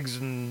and legs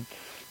and,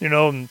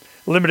 and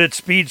limited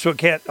speed so it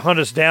can't hunt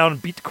us down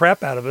and beat the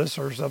crap out of us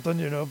or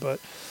something, But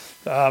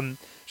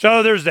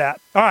so there's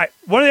that. All right.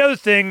 One of the other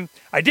thing,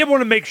 I did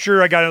want to make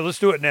sure let's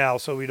do it now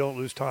so we don't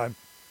lose time.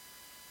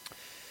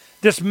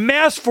 This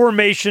mass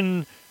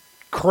formation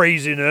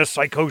craziness,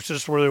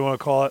 psychosis, whatever they want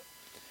to call it.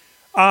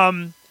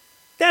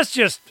 That's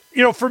just,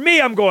 for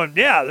me, I'm going,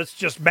 that's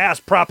just mass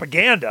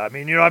propaganda. I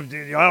mean, I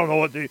don't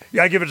know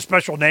I give it a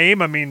special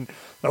name. I mean,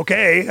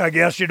 okay, I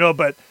guess,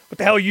 but what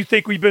the hell you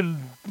think we've been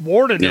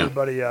warning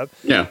everybody of?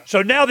 Yeah.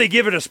 So now they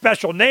give it a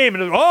special name,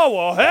 and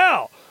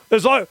hell,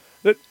 it's like,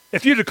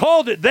 if you'd have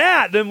called it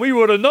that, then we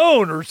would have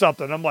known or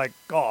something. I'm like,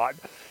 God.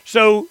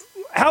 So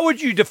how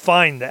would you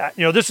define that?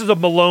 This is a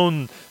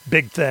Malone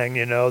big thing,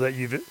 that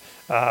you've,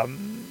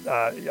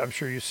 I'm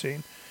sure you've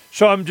seen.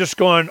 So I'm just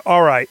going,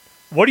 all right,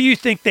 what do you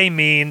think they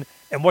mean,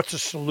 and what's the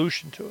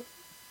solution to it?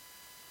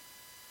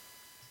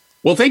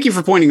 Well, thank you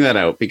for pointing that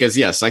out, because,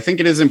 yes, I think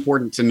it is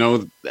important to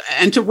know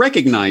and to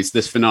recognize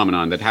this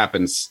phenomenon that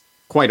happens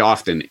quite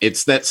often.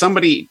 It's that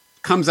somebody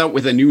comes out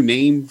with a new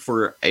name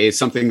for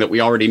something that we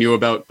already knew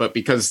about, but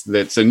because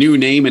it's a new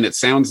name and it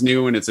sounds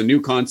new and it's a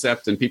new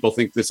concept and people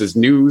think this is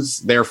news,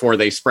 therefore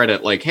they spread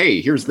it like,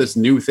 hey, here's this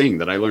new thing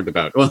that I learned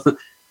about. Well,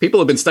 people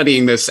have been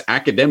studying this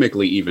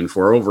academically even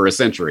for over a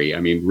century.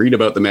 I mean, read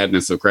about the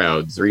madness of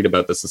crowds, read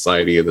about the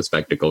society of the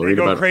spectacle, read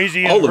about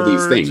crazy all of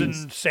these things.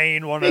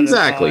 Insane one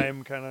exactly. At a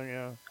time,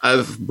 kind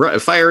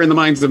of, fire in the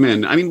minds of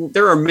men. I mean,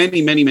 there are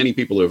many, many, many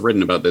people who have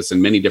written about this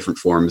in many different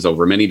forms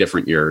over many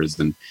different years,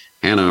 and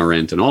Hannah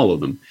Arendt and all of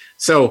them.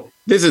 So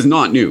this is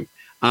not new.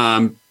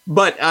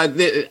 But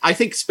I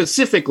think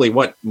specifically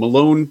what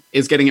Malone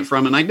is getting it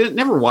from, and I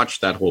never watched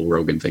that whole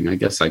Rogan thing. I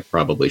guess I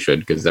probably should,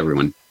 because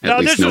everyone at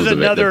least knows of it. This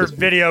was another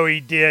video he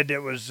did. It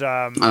was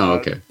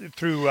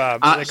through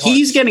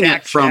he's getting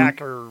it from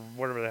or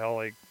whatever the hell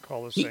they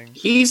call this thing.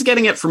 He's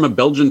getting it from a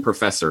Belgian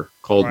professor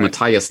called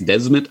Matthias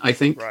Desmet, I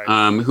think,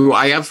 who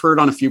I have heard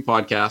on a few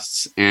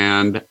podcasts,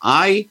 and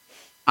I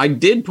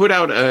did put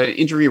out an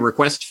interview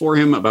request for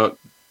him about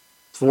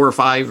 4 or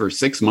 5 or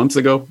 6 months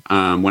ago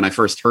when I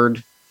first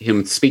heard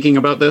him speaking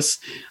about this.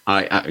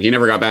 He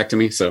never got back to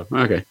me, so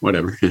okay,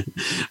 whatever.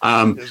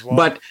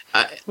 But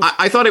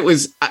I thought it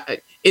was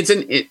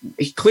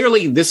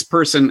Clearly this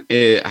person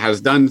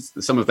has done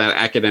some of that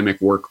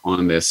academic work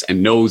on this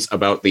and knows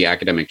about the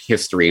academic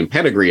history and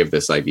pedigree of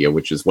this idea,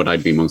 which is what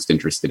I'd be most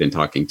interested in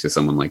talking to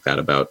someone like that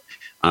about.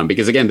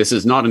 Because again, this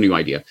is not a new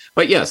idea.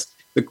 But yes,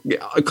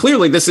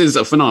 clearly this is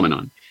a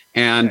phenomenon.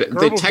 And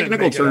the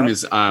technical term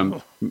is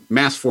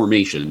mass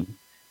formation.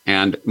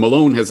 And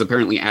Malone has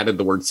apparently added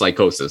the word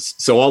psychosis.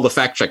 So all the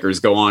fact checkers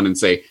go on and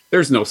say,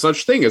 there's no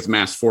such thing as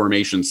mass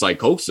formation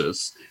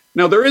psychosis.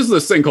 Now, there is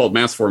this thing called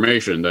mass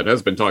formation that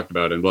has been talked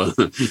about.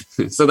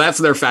 And so that's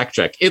their fact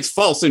check. It's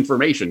false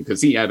information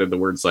because he added the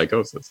word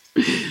psychosis.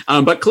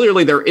 But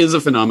clearly there is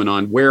a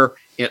phenomenon where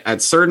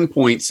at certain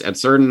points, at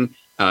certain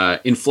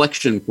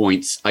inflection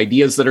points,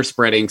 ideas that are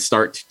spreading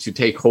start to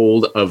take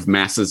hold of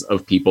masses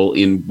of people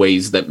in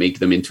ways that make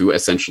them into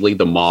essentially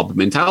the mob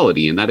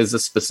mentality. And that is a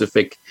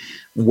specific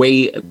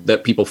way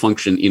that people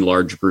function in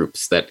large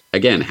groups that,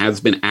 again, has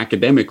been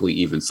academically,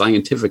 even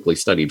scientifically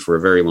studied for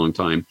a very long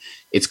time.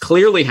 It's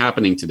clearly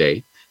happening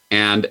today.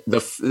 And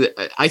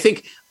I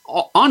think,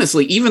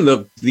 honestly, even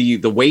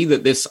the way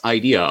that this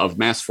idea of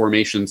mass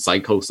formation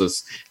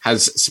psychosis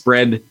has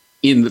spread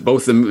in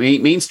both the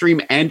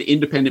mainstream and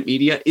independent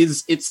media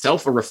is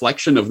itself a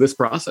reflection of this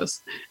process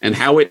and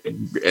how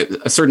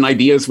certain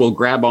ideas will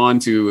grab on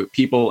to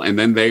people, and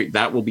then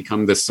that will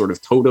become this sort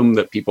of totem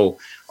that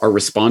people are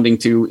responding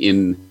to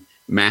in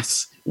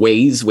mass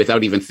ways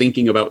without even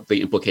thinking about the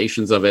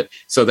implications of it,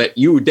 so that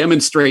you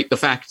demonstrate the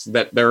fact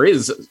that there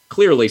is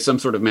clearly some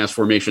sort of mass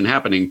formation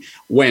happening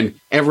when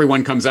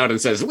everyone comes out and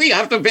says, we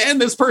have to ban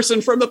this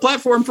person from the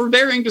platform for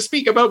daring to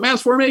speak about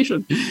mass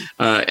formation.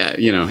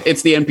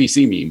 It's the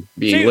NPC meme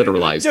being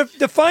literalized.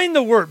 Define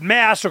the word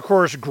mass, of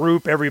course,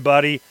 group,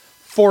 everybody,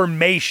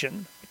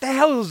 formation. What the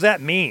hell does that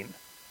mean?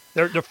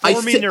 They're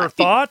forming their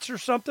thoughts or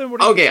something?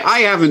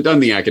 I haven't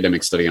done the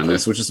academic study on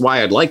this, which is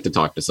why I'd like to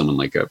talk to someone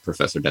like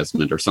Professor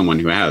Desmond or someone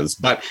who has.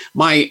 But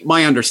my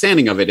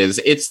understanding of it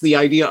is it's the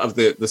idea of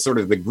the sort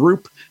of the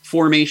group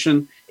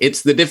formation.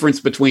 It's the difference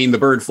between the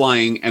bird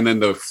flying and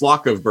then the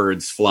flock of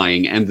birds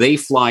flying, and they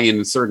fly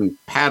in certain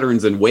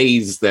patterns and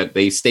ways that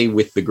they stay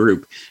with the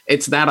group.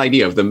 It's that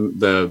idea of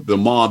the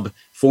mob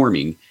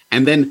forming.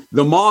 And then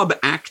the mob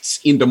acts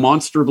in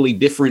demonstrably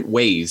different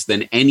ways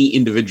than any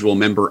individual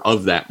member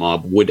of that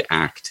mob would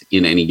act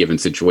in any given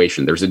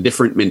situation. There's a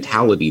different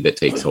mentality that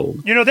takes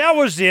hold. That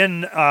was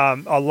in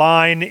a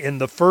line in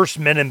the first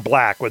Men in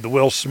Black with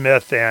Will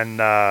Smith and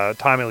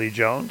Tommy Lee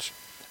Jones.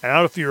 And I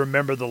don't know if you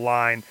remember the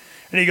line.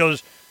 And he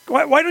goes,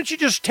 why don't you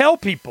just tell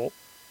people?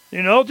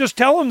 Just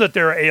tell them that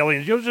they're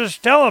aliens.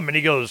 Just tell them. And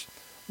he goes,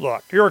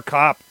 look, you're a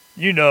cop.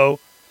 He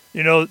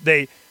goes,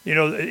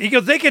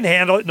 they can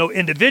handle it. No,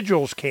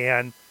 individuals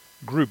can.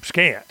 Groups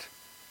can't.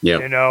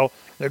 Yeah.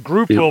 The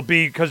group will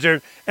be because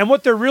and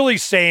what they're really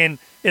saying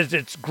is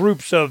it's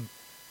groups of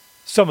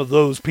some of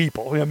those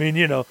people.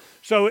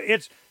 So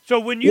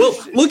when you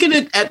look at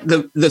it at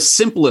the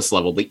simplest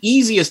level, the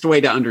easiest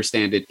way to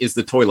understand it is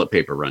the toilet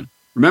paper run.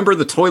 Remember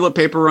the toilet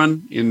paper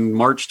run in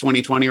March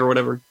 2020 or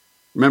whatever?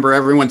 Remember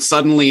everyone has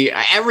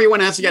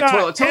to get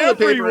toilet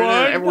paper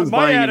and everyone's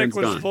buying it and it's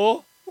gone.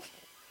 Full.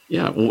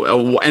 Yeah.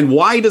 And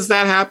why does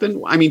that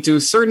happen? I mean, to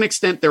a certain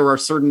extent, there are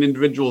certain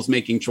individuals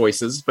making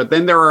choices, but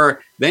then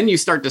you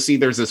start to see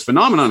there's this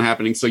phenomenon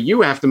happening. So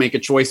you have to make a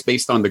choice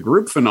based on the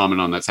group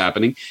phenomenon that's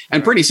happening.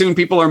 And pretty soon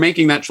people are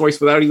making that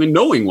choice without even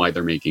knowing why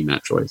they're making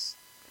that choice.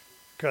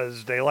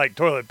 Because they like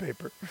toilet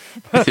paper.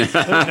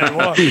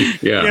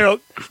 Yeah.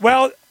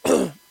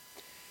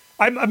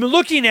 I'm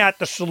looking at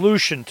the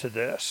solution to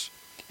this.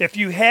 If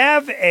you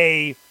have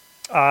this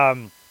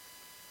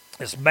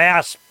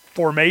mass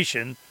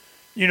formation,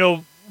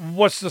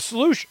 what's the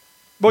solution?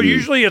 Well,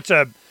 usually it's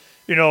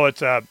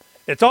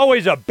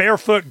always a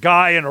barefoot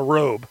guy in a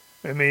robe.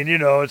 I mean,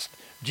 it's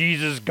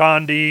Jesus,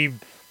 Gandhi,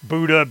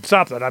 Buddha,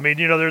 something. I mean,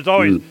 there's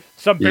always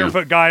some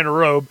barefoot guy in a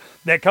robe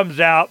that comes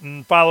out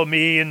and follow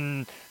me,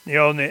 and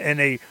and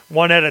they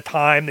one at a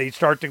time they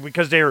start to,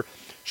 because they're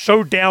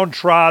so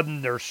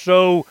downtrodden, they're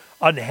so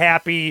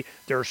unhappy,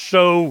 they're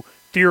so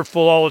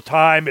fearful all the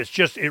time. It's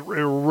just it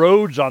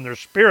erodes on their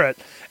spirit,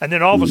 and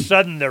then all of a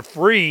sudden they're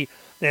free.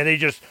 And they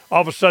just,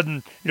 all of a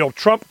sudden,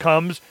 Trump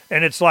comes,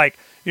 and it's like,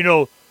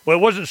 it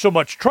wasn't so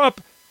much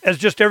Trump as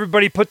just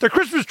everybody put their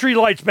Christmas tree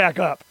lights back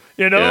up,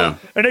 and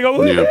they go,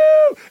 woo-hoo!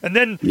 And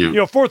then,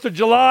 4th of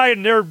July,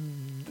 and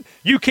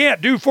you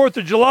can't do 4th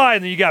of July,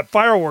 and then you got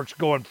fireworks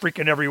going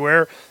freaking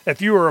everywhere.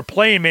 If you were a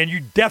plane, man,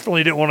 you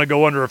definitely didn't want to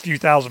go under a few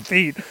thousand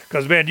feet,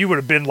 because, man, you would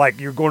have been like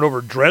you're going over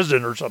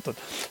Dresden or something.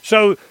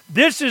 So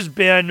this has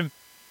been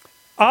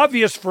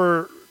obvious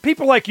for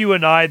people like you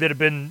and I that have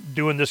been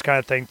doing this kind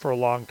of thing for a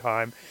long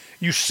time.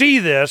 You see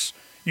this,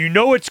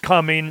 it's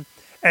coming,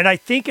 and I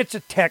think it's a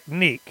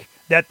technique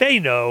that they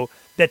know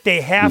that they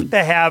have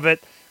to have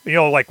it,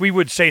 like we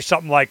would say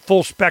something like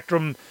full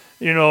spectrum,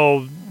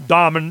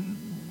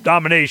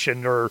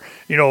 domination, or,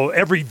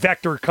 every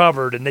vector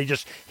covered, and they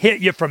just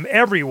hit you from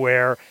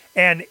everywhere,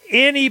 and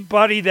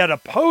anybody that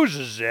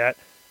opposes it,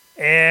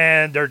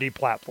 and they're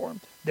deplatformed.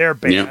 They're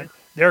banned.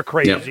 They're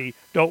crazy.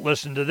 Don't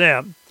listen to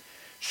them.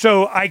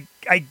 So I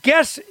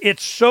guess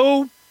it's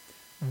so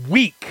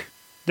weak,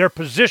 their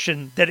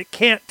position, that it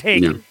can't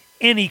take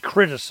any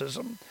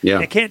criticism. Yeah.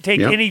 It can't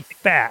take any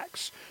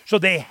facts. So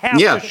they have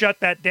to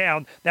shut that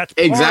down. That's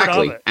part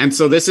exactly. of it. And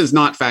so this is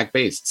not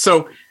fact-based.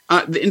 So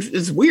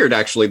it's weird,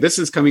 actually. This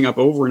is coming up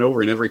over and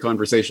over in every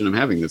conversation I'm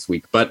having this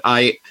week. But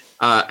I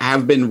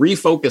have been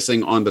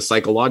refocusing on the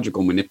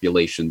psychological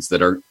manipulations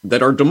that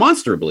are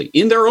demonstrably,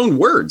 in their own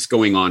words,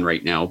 going on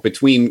right now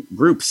between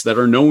groups that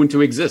are known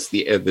to exist.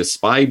 The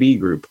Spy B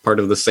group, part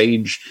of the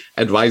SAGE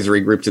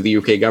advisory group to the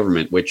UK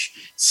government,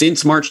 which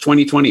since March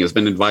 2020 has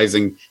been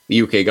advising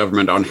the UK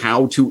government on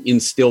how to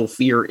instill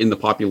fear in the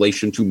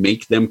population to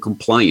make them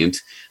compliant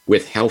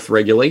with health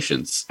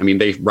regulations. I mean,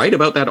 they write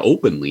about that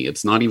openly.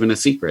 It's not even a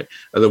secret.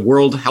 The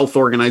World Health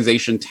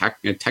Organization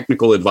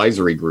Technical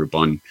Advisory Group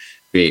on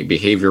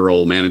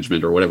behavioral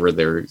management, or whatever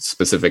their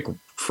specific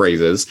phrase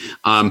is,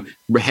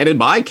 headed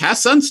by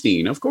Cass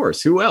Sunstein, of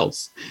course. Who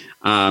else?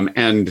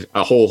 And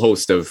a whole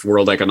host of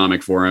World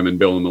Economic Forum and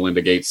Bill and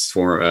Melinda Gates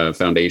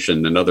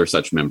Foundation and other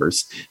such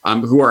members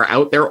who are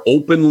out there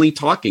openly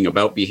talking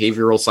about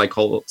behavioral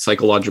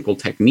psychological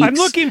techniques. I'm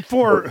looking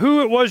for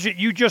who it was that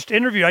you just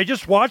interviewed. I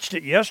just watched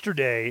it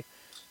yesterday.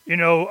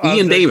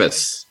 Ian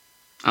Davis.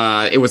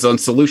 It was on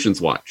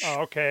Solutions Watch.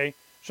 Oh, okay.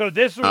 So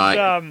this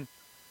was,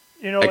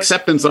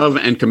 acceptance of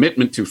and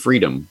commitment to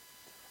freedom.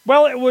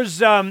 Well, it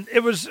was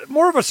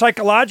more of a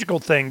psychological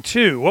thing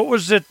too. What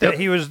was it that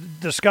he was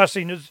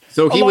discussing?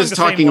 So he was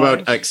talking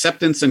about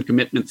acceptance and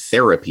commitment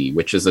therapy,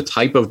 which is a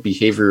type of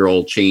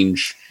behavioral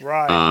change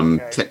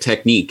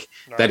technique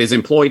that is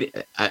employed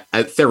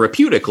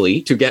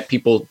therapeutically to get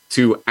people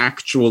to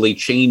actually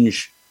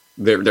change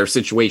their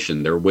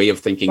situation, their way of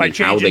thinking, by and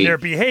changing how they their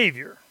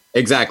behavior.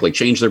 Exactly,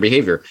 change their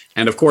behavior.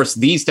 And of course,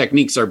 these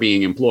techniques are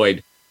being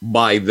employed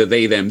by the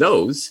they, them,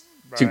 those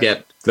to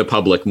get the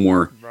public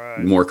more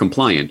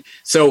compliant.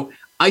 So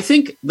I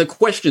think the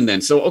question then,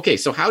 so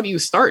how do you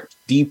start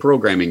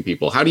deprogramming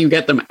people? How do you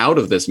get them out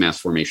of this mass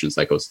formation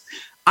psychosis?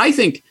 I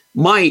think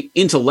my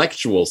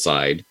intellectual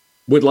side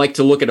would like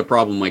to look at a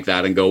problem like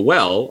that and go,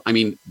 well, I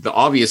mean,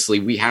 obviously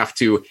we have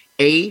to,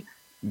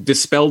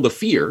 dispel the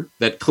fear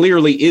that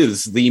clearly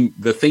is the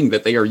thing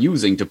that they are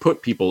using to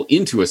put people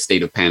into a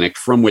state of panic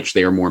from which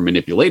they are more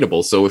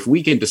manipulatable. So if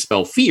we can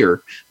dispel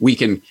fear, we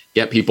can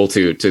get people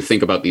to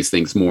think about these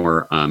things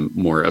more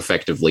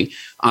effectively.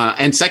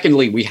 And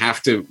secondly, we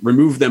have to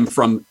remove them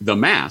from the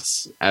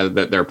mass,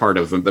 that they're part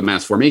of the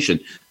mass formation.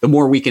 The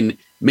more we can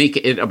make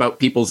it about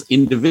people's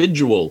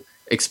individual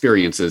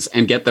experiences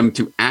and get them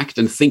to act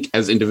and think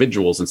as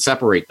individuals and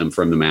separate them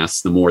from the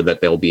mass, the more that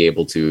they'll be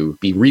able to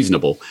be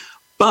reasonable.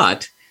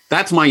 But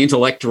that's my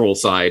intellectual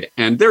side.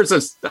 And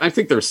I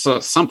think there's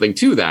something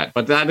to that,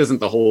 but that isn't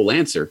the whole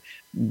answer.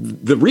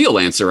 The real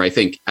answer, I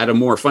think, at a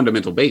more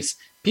fundamental base,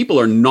 people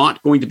are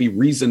not going to be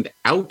reasoned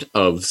out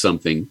of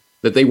something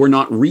that they were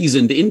not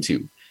reasoned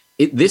into.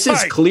 This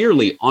is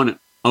clearly on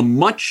a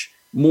much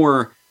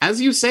more,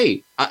 as you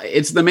say,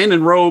 it's the man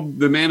in robe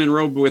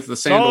with the sandals.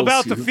 It's all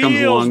about the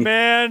feels,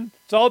 man.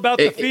 It's all about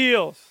the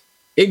feels.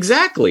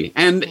 Exactly.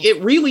 And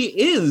it really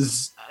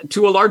is,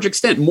 to a large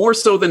extent, more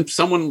so than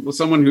someone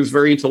who's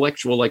very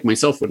intellectual like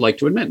myself would like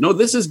to admit. No,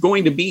 this is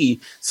going to be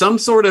some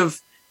sort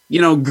of,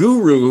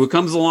 guru who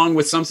comes along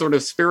with some sort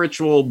of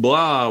spiritual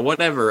blah,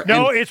 whatever.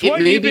 No, and it's what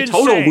may you've be been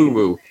total saying.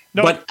 woo-woo.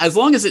 No. But as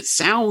long as it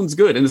sounds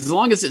good, and as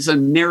long as it's a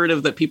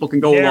narrative that people can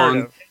go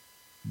along,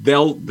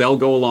 they'll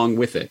go along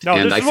with it. No,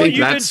 and I think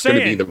that's going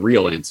to be the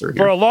real answer here.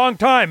 For a long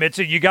time,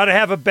 you got to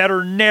have a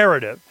better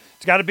narrative.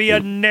 It's got to be a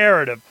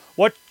narrative.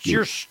 What's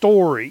your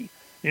story?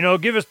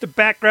 Give us the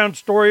background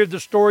story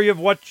of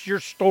what's your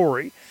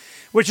story,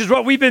 which is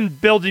what we've been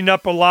building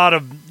up a lot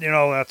of,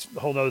 that's a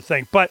whole other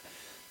thing. But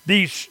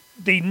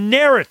the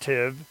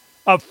narrative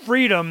of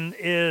freedom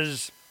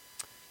is,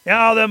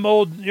 them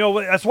old,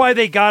 that's why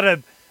they got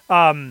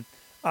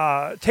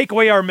to take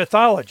away our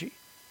mythology.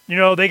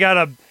 They got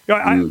to,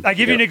 I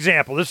give you an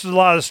example. This is a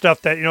lot of the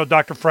stuff that,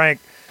 Dr.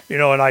 Frank,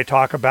 and I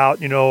talk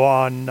about,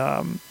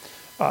 on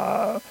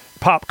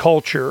pop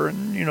culture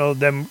and,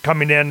 them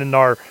coming in and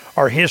our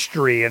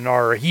history and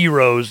our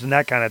heroes and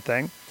that kind of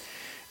thing.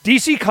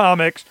 DC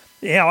Comics,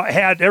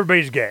 had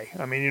everybody's gay.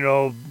 I mean,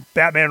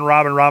 Batman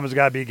and Robin's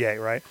got to be gay,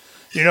 right?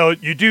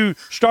 You do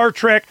Star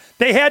Trek.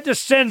 They had to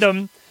send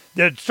them,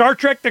 the Star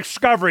Trek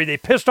Discovery, they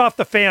pissed off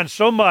the fans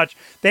so much,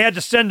 they had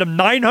to send them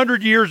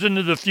 900 years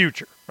into the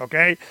future,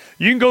 okay?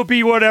 You can go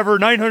be whatever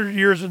 900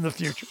 years in the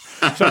future.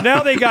 So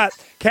now they got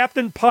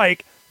Captain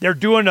Pike. They're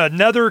doing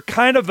another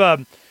kind of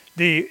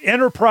the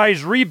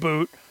Enterprise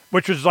reboot,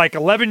 which was like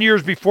 11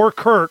 years before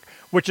Kirk,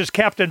 which is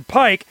Captain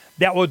Pike,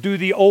 that will do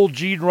the old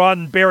Gene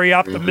Roddenberry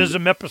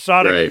optimism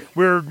episodic,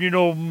 where,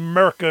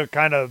 America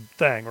kind of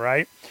thing,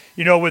 right?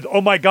 With, oh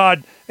my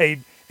God, a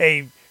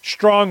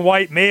strong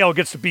white male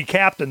gets to be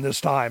captain this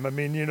time. I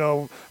mean,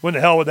 when the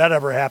hell would that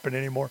ever happen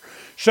anymore?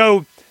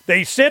 So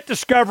they sent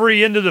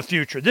Discovery into the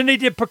future. Then they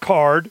did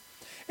Picard,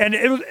 and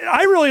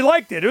I really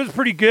liked it. It was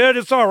pretty good.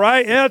 It's all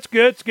right. Yeah, it's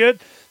good.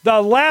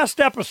 The last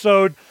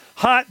episode,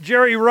 hot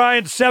Jerry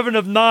Ryan, 7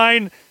 of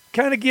 9,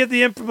 kind of give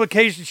the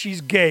implication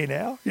she's gay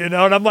now, and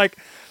I'm like,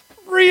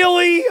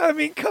 really? I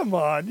mean, come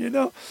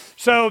on,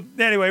 So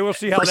anyway, we'll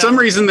see how. For some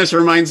reason, this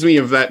reminds me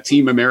of that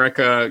Team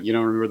America.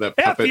 Remember that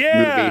puppet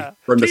movie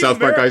from the South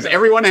Park guys?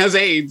 Everyone has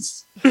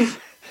AIDS.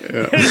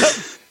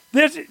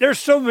 There's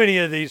so many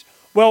of these.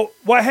 Well,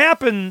 what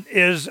happened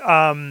is,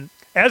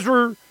 as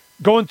we're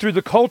going through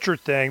the culture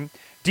thing,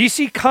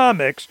 DC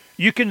Comics,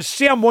 you can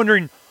see. I'm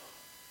wondering.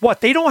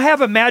 What, they don't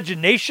have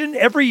imagination?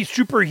 Every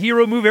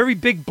superhero movie, every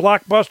big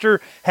blockbuster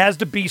has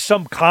to be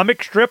some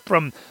comic strip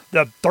from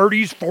the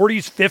 30s,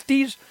 40s,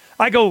 50s.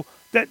 I go,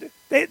 that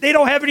they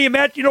don't have any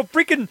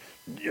freaking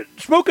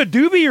smoke a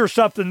doobie or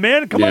something,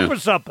 man. Come up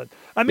with something.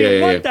 I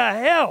mean, what the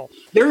hell?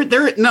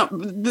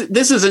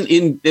 This is an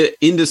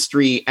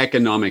industry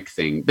economic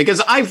thing,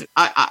 because I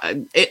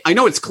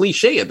know it's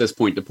cliche at this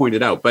point to point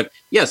it out, but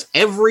yes,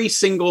 every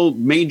single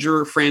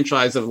major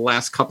franchise of the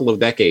last couple of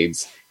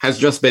decades has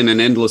just been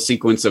an endless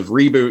sequence of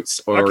reboots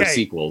or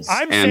sequels.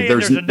 And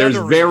there's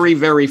very,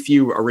 very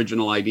few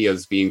original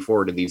ideas being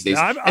forwarded these days.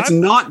 It's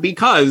not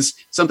because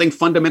something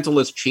fundamental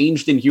has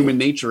changed in human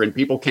nature and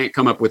people can't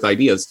come up with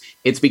ideas.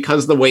 It's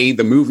because the way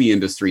the movie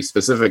industry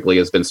specifically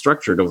has been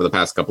structured over the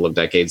past couple of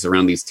decades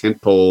around these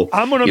tentpole,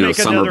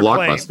 summer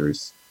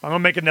blockbusters. I'm going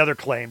to make another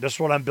claim. This is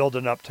what I'm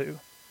building up to.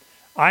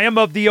 I am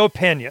of the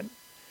opinion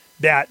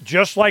that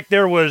just like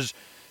there was,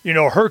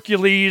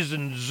 Hercules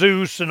and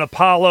Zeus and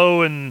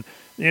Apollo and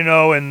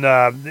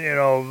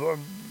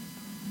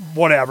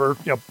whatever,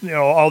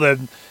 all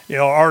the,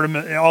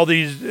 Artemis, all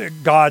these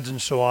gods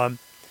and so on,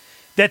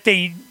 that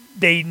they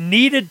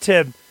needed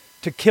to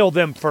kill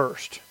them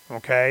first.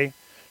 Okay,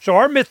 so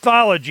our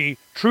mythology,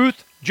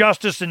 truth,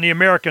 justice, and the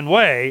American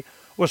way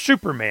was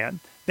Superman.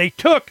 They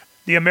took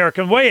the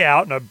American way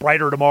out in A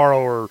Brighter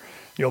Tomorrow or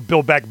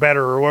Build Back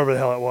Better or whatever the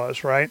hell it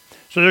was, right?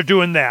 So they're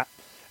doing that.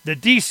 The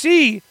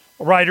DC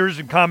writers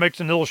and comics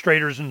and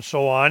illustrators and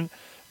so on,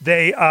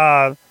 they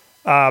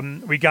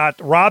we got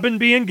Robin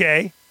being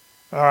gay,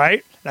 all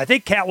right? And I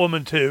think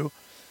Catwoman too.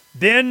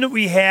 Then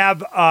we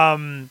have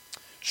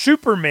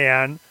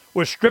Superman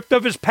was stripped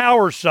of his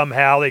powers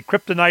somehow. They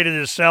kryptonited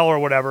his cell or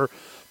whatever,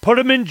 put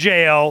him in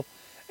jail,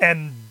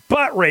 and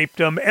butt raped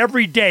him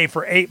every day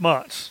for 8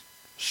 months.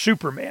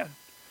 Superman.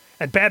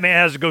 And Batman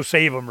has to go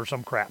save him or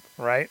some crap,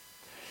 right?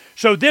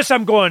 So this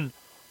I'm going,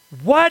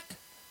 what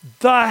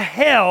the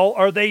hell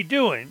are they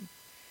doing?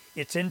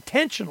 It's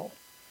intentional.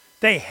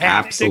 They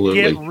have to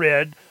get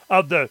rid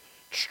of the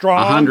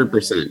strong,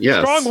 100%, yes,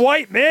 strong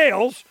white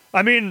males.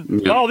 I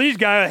mean, all these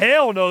guys,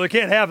 hell no, they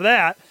can't have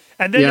that.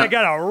 And then they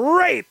got to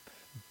rape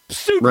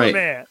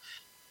Superman.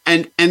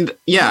 Right. And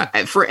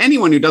for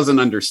anyone who doesn't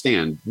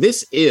understand,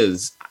 this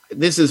is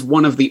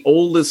one of the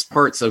oldest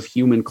parts of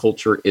human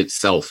culture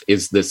itself,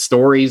 is the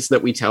stories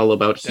that we tell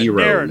about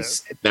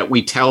heroes, that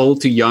we tell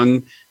to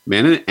young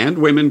men and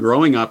women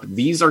growing up.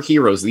 These are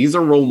heroes. These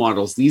are role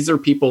models. These are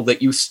people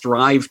that you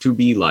strive to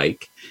be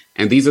like.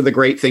 And these are the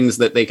great things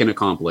that they can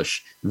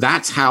accomplish.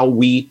 That's how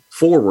we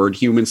forward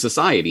human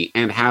society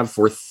and have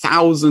for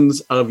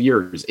thousands of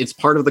years. It's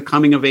part of the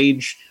coming of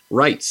age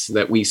rites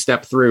that we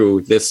step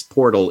through this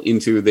portal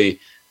into the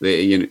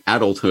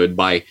adulthood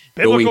by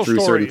going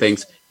through certain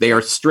things. They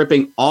are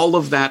stripping all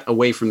of that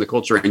away from the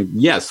culture. And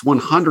yes,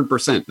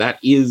 100%, that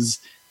is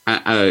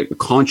a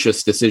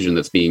conscious decision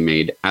that's being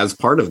made as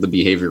part of the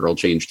behavioral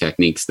change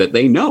techniques that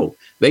they know.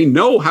 They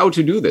know how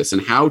to do this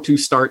and how to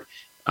start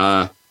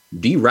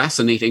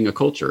deracinating a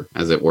culture,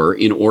 as it were,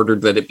 in order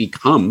that it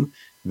become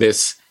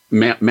this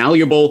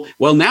malleable.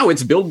 Well, now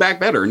it's Build Back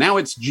Better. Now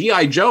it's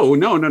G.I. Joe.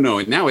 No.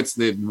 And now it's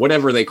the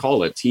whatever they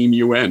call it, Team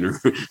UN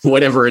or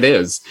whatever it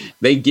is.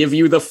 They give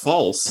you the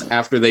false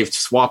after they've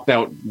swapped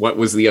out what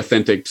was the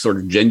authentic, sort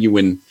of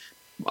genuine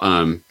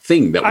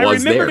thing that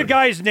was there. I remember the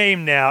guy's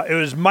name now. It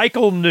was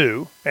Michael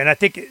New, and I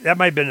think that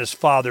might have been his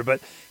father,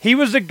 but he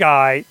was a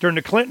guy during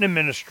the Clinton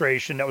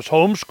administration that was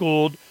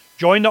homeschooled,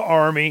 joined the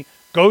army,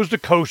 goes to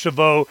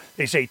Kosovo.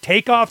 They say,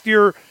 take off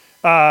your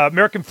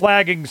American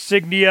flag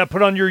insignia,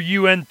 put on your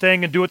UN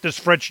thing, and do what this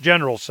French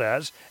general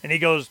says. And he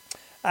goes,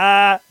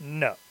 no,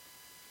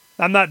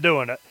 I'm not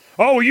doing it.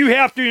 Oh, you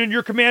have to, and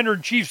your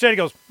commander-in-chief said, he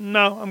goes,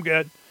 no, I'm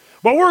good.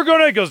 But we're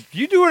going to, he goes,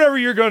 you do whatever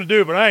you're going to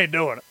do, but I ain't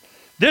doing it.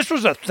 This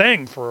was a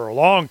thing for a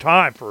long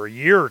time, for a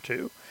year or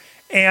two.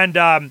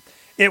 And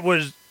it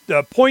was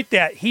the point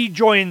that he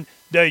joined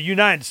the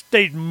United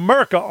States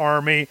America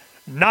Army,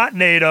 not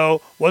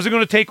NATO, wasn't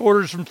going to take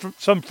orders from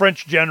some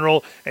French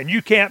general, and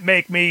you can't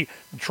make me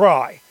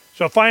try.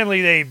 So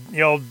finally they,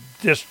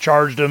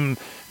 discharged him.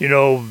 I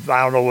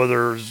don't know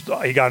whether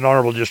he got an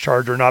honorable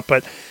discharge or not,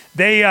 but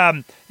they,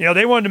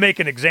 they wanted to make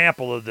an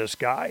example of this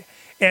guy.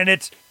 And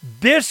it's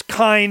this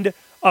kind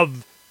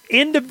of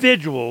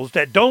individuals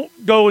that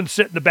don't go and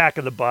sit in the back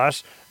of the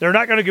bus. They're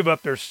not going to give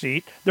up their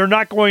seat. They're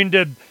not going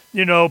to,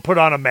 put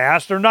on a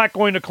mask. They're not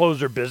going to close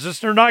their business.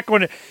 They're not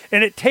going to,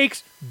 and it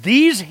takes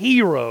these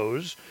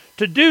heroes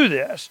to do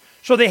this.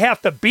 So they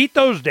have to beat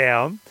those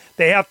down.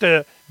 They have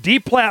to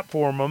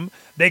deplatform them.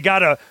 They got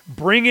to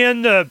bring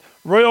in the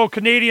Royal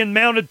Canadian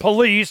Mounted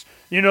Police,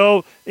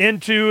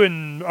 into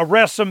and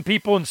arrest some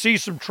people and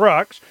seize some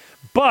trucks.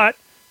 But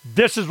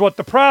this is what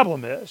the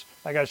problem is.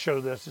 I got to show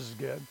this. This is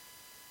good.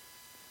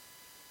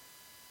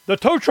 The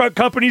tow truck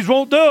companies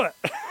won't do it.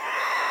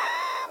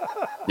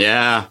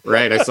 Yeah,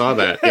 right. I saw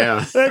that.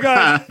 Yeah. They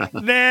go,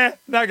 nah,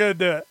 not going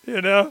to do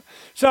it,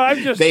 So I'm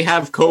just... They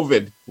have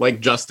COVID,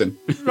 like Justin.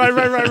 Right.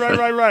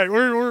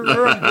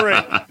 We're on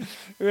break,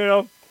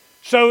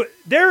 So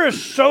there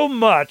is so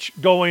much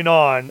going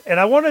on, and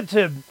I wanted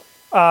to,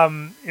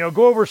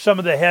 go over some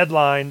of the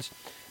headlines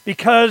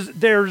because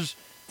there's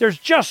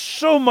just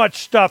so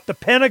much stuff. The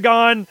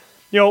Pentagon,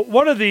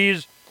 one of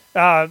these,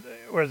 where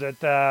is it?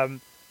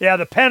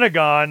 The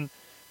Pentagon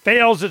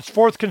fails its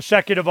fourth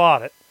consecutive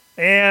audit.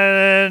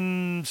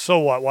 And so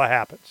what? What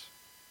happens?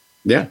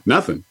 Yeah,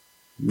 nothing.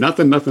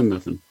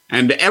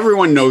 And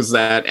everyone knows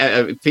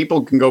that.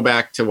 People can go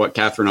back to what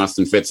Catherine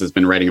Austin Fitts has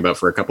been writing about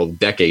for a couple of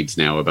decades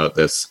now about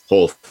this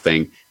whole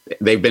thing.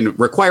 They've been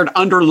required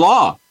under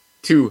law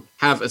to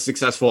have a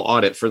successful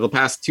audit for the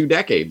past 2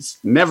 decades.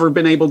 Never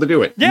been able to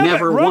do it. Yeah,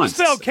 Never once.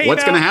 What's going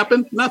to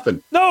happen?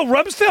 Nothing. No,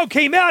 Rumsfeld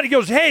came out. He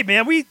goes, hey,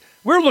 man,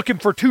 we're looking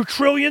for $2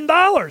 trillion.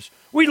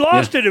 We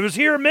lost it. It was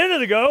here a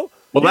minute ago.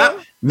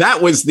 Well,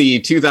 that was the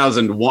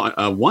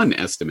 2001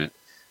 estimate.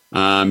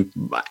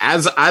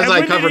 As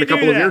I covered a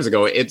couple of years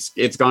ago,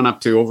 it's gone up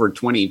to over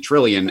 20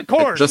 trillion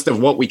just of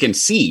what we can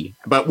see.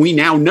 But we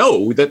now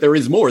know that there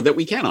is more that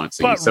we cannot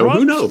see. So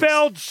who knows?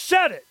 Rumsfeld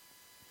said it.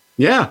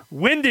 Yeah.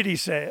 When did he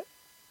say it?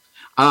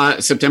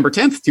 September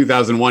 10th,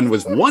 2001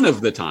 was one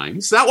of the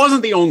times. That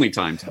wasn't the only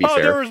time, to be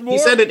fair. There was more? He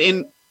said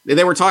it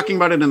they were talking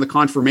about it in the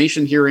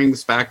confirmation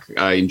hearings back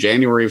in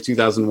January of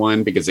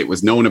 2001 because it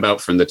was known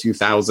about from the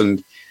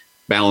 2000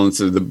 balance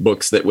of the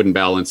books that wouldn't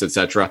balance,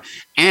 etc.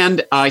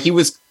 And he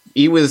was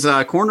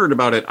cornered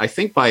about it, I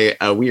think, by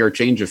a We Are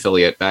Change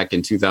affiliate back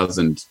in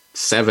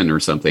 2007 or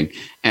something,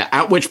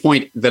 at which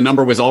point the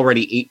number was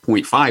already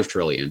 8.5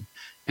 trillion.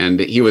 And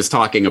he was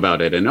talking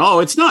about it and,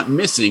 it's not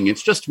missing.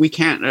 It's just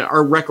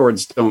our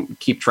records don't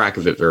keep track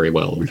of it very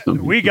well or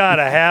something. We got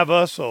to have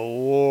us a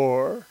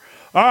war.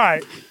 All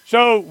right.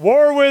 So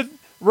war with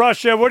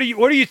Russia. What do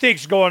you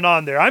think's going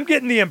on there? I'm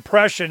getting the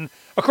impression,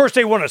 of course,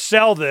 they want to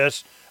sell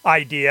this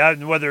idea,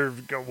 and what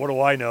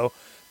do I know?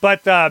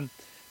 But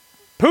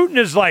Putin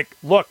is like,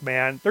 look,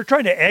 man, they're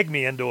trying to egg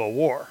me into a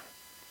war.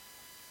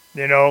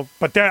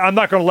 But I'm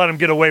not going to let them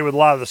get away with a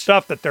lot of the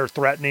stuff that they're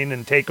threatening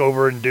and take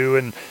over and do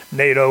in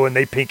NATO, and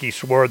they pinky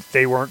swore that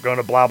they weren't going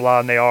to blah, blah,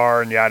 and they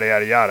are, and yada,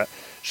 yada, yada.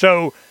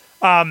 So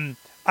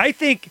I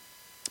think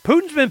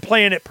Putin's been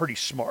playing it pretty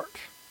smart.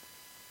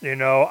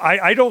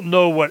 I don't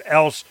know what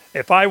else,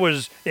 if I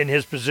was in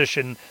his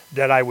position,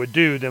 that I would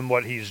do than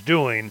what he's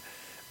doing.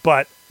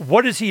 But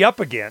what is he up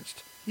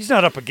against? He's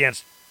not up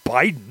against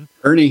Biden.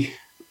 Ernie.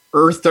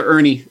 Earth to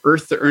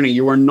Ernie.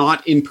 You are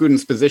not in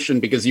Putin's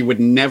position because you would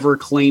never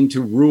claim to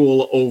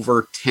rule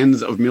over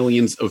tens of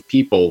millions of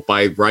people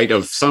by right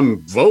of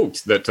some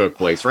vote that took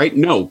place, right?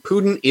 No,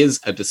 Putin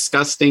is a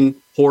disgusting,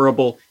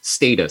 horrible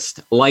statist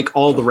like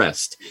all the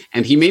rest.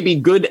 And he may be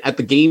good at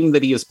the game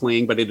that he is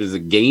playing, but it is a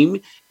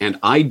game. And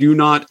I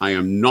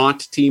am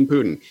not Team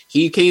Putin.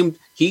 He came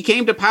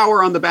to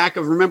power on the back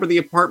of, remember the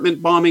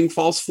apartment bombing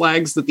false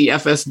flags that the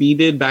FSB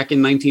did back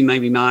in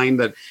 1999,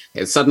 that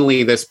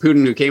suddenly this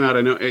Putin who came out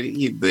of,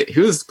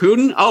 who's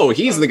Putin? Oh,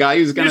 he's the guy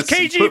who's going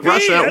to put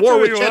Russia at war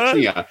with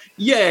Chechnya.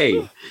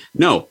 Yay.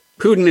 No,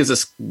 Putin is a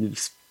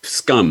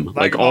scum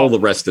like all the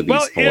rest of these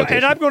politicians.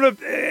 And I'm going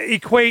to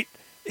equate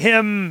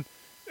him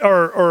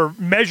or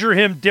measure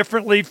him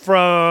differently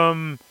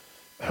from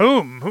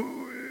whom?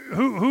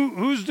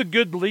 Who's the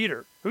good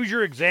leader? Who's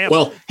your example?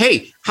 Well,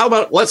 hey, how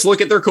about let's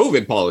look at their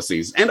COVID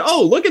policies? And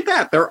look at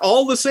that. They're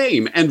all the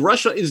same. And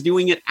Russia is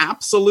doing it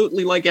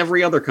absolutely like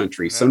every other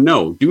country. Yeah. So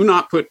no, do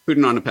not put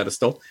Putin on a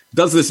pedestal.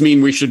 Does this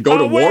mean we should go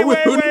to war with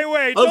Putin?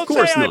 Wait. Of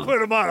course not. I put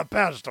him on a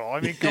pedestal.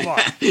 I mean, come on.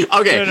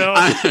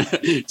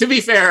 Okay. To be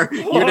fair,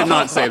 you did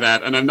not say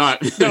that. And I'm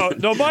not. No,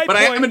 but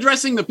I am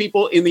addressing the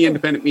people in the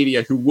independent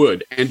media who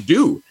would and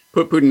do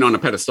put Putin on a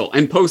pedestal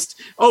and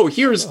post,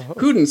 here's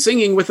Putin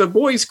singing with a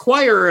boys'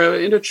 choir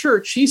in a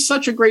church. He's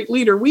such a great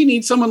leader. We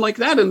need someone like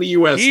that in the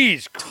U.S.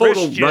 He's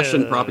total Christian.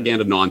 Russian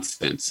propaganda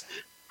nonsense.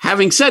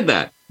 Having said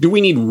that, do we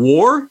need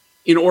war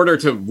in order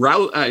to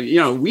rout?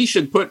 We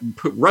should put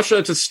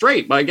Russia to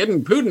straight by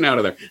getting Putin out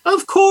of there.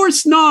 Of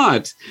course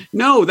not.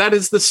 No, that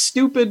is the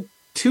stupid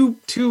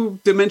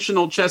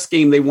two-dimensional chess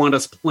game they want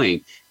us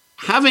playing.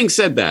 Having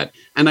said that,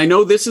 and I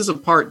know this is a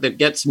part that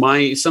gets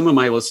some of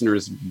my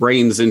listeners'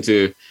 brains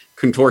into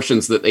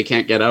contortions that they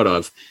can't get out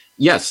of.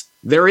 Yes,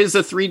 there is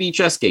a 3D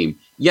chess game.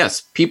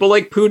 Yes, people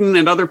like Putin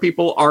and other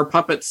people are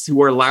puppets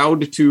who are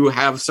allowed to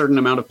have a certain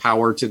amount of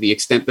power to the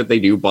extent that they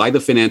do by the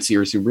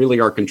financiers who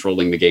really are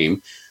controlling the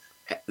game.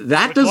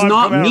 That does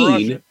not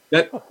mean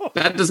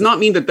that does not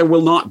mean that there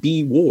will not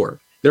be war.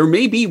 There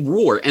may be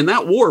war, and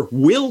that war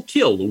will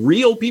kill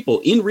real people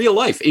in real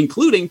life,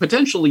 including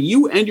potentially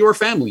you and your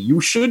family.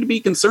 You should be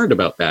concerned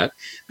about that,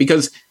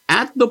 because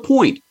at the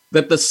point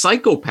that the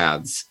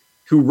psychopaths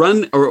who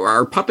run or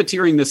are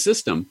puppeteering the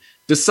system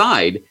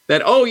decide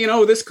that,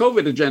 oh, this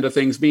COVID agenda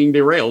thing's being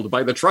derailed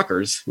by the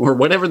truckers or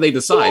whatever they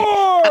decide,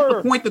 at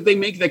the point that they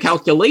make the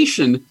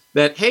calculation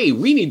that, hey,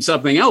 we need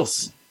something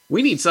else.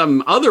 We need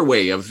some other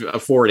way of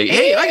affording.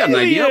 Hey, I got an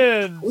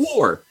idea.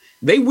 War.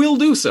 They will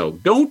do so.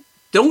 Don't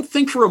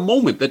think for a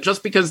moment that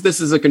just because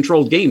this is a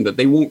controlled game that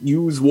they won't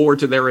use war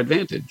to their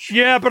advantage.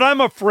 Yeah, but I'm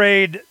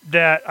afraid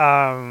that,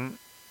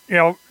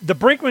 the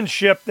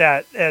brinkmanship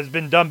that has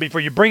been done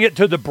before, you bring it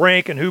to the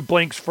brink and who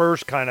blinks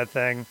first kind of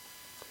thing.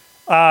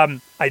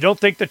 I don't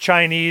think the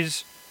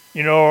Chinese,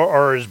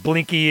 are as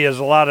blinky as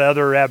a lot of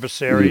other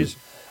adversaries.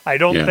 I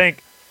don't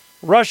think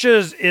Russia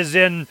is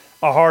in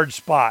a hard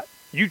spot.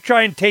 You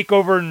try and take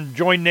over and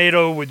join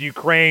NATO with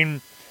Ukraine,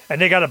 and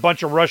they got a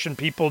bunch of Russian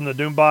people in the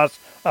Donbass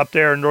up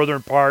there in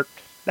northern part.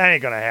 That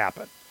ain't going to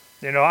happen.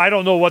 I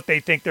don't know what they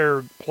think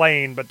they're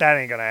playing, but that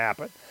ain't going to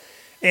happen.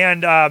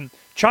 And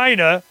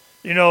China,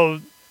 Xi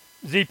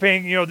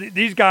Jinping,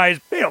 these guys,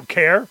 they don't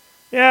care.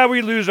 Yeah,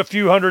 we lose a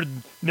few 100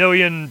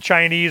 million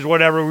Chinese,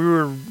 whatever. We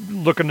were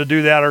looking to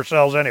do that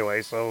ourselves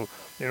anyway. So,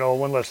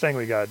 one less thing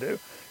we got to do.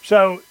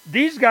 So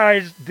these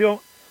guys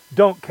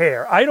don't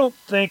care. I don't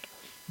think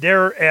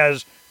they're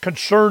as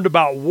concerned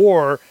about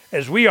war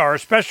as we are,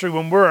 especially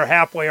when we're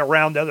halfway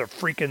around the other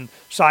freaking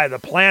side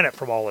of the planet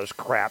from all this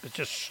crap. It's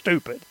just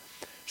stupid.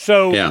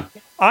 So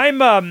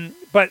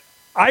but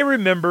I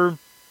remember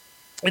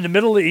in the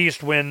Middle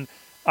East when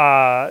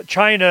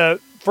China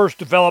first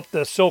developed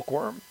the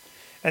Silkworm.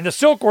 And the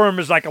Silkworm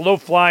is like a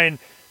low-flying,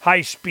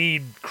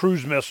 high-speed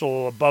cruise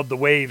missile above the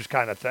waves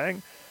kind of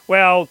thing.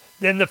 Well,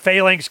 then the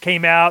Phalanx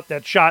came out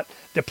that shot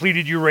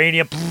depleted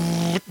uranium.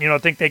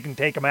 Think they can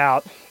take them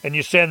out. And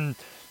you send,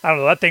 I don't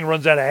know, that thing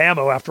runs out of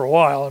ammo after a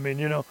while.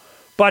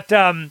 But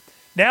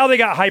now they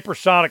got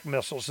hypersonic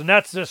missiles, and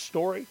that's this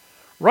story.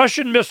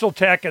 Russian missile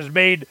tech has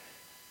made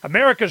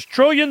America's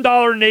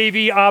trillion-dollar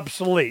Navy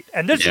obsolete.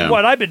 And this is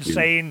what I've been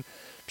saying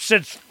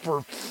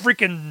for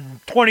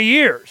freaking 20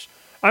 years.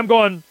 I'm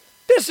going,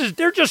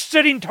 they're just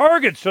sitting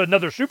targets to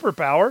another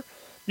superpower.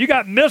 You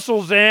got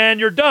missiles and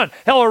you're done.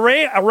 Hell,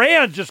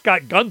 Iran's just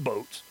got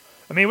gunboats.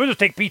 We'll just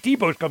take PT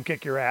boats, come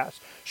kick your ass.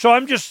 So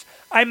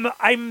I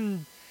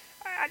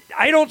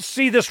don't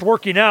see this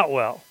working out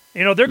well.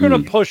 They're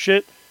going to push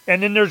it,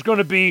 and then there's going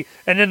to be,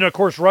 and then of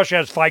course Russia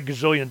has 5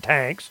 gazillion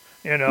tanks.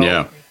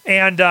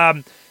 And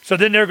so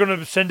then they're going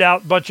to send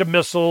out a bunch of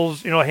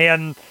missiles.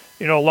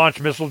 Launch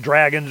missile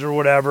dragons or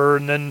whatever,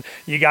 and then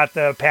you got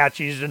the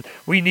Apaches, and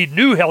we need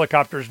new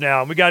helicopters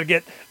now, and we got to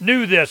get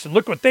new this, and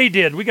look what they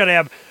did. We got to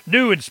have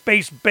new and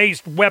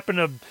space-based weapon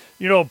of,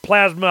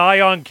 plasma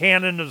ion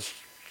cannon of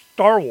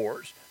Star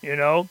Wars,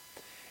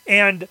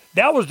 And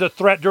that was the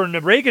threat during the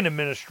Reagan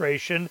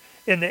administration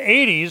in the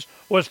 80s,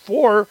 was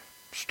for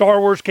Star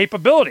Wars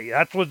capability.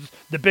 That was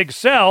the big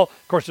sell.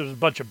 Of course, it was a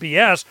bunch of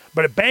BS,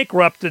 but it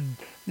bankrupted,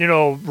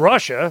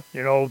 Russia,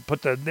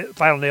 put the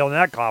final nail in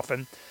that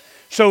coffin.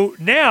 So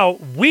now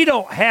we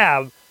don't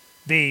have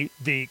the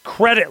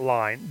credit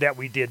line that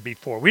we did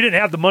before. We didn't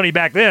have the money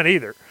back then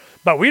either.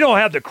 But we don't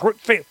have the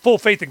full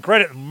faith and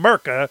credit in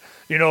America,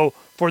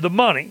 for the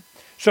money.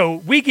 So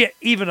we get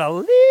even a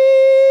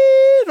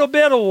little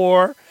bit of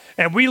war,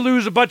 and we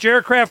lose a bunch of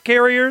aircraft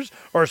carriers,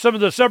 or some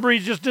of the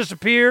submarines just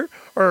disappear,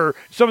 or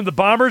some of the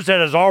bombers that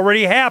has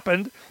already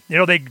happened.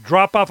 They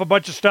drop off a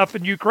bunch of stuff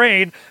in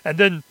Ukraine, and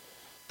then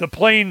the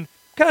plane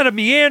kind of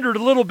meandered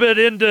a little bit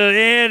and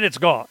it's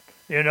gone.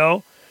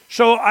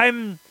 So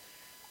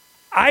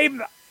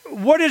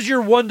what is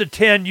your 1 to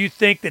 10 you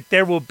think that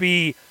there will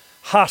be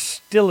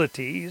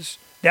hostilities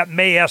that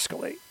may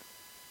escalate?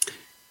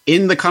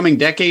 In the coming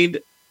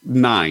decade,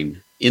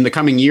 9. In the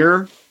coming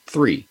year,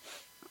 3.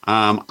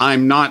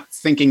 I'm not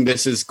thinking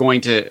this is going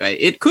to,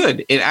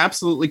 it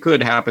absolutely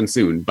could happen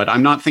soon, but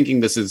I'm not thinking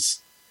this is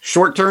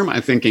short term.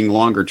 I'm thinking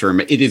longer term.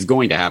 It is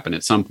going to happen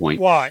at some point.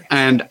 Why?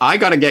 And I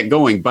got to get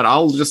going, but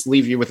I'll just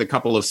leave you with a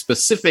couple of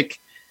specific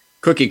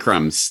cookie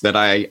crumbs that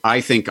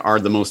I think are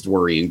the most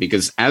worrying,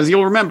 because as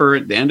you'll remember,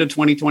 at the end of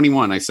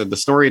 2021, I said the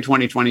story of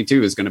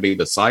 2022 is going to be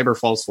the cyber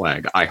false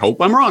flag. I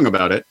hope I'm wrong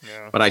about it,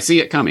 but I see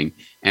it coming.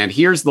 And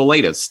here's the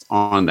latest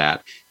on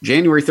that.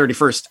 January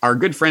 31st, our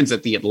good friends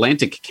at the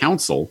Atlantic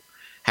Council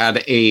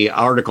had a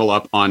article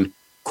up on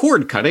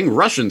cord cutting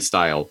Russian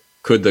style.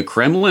 Could the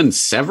Kremlin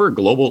sever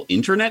global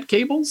internet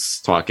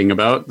cables? Talking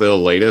about the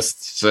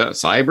latest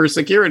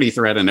cybersecurity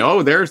threat. And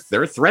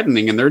they're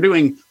threatening, and they're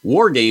doing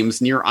war games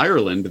near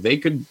Ireland. They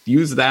could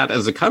use that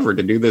as a cover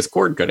to do this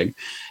cord cutting.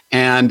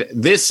 And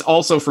this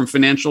also from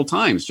Financial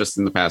Times just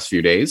in the past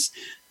few days.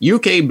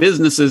 UK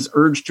businesses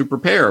urged to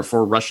prepare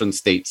for Russian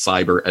state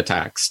cyber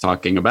attacks.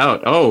 Talking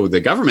about,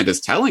 the government is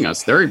telling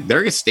us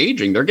they're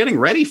staging. They're getting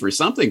ready for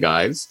something,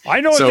 guys.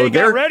 I know what they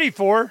got ready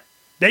for.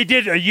 They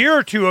did a year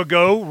or two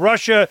ago.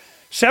 Russia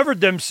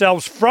severed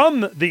themselves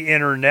from the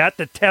internet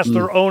to test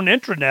their own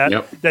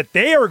intranet that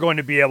they are going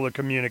to be able to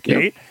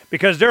communicate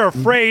because they're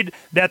afraid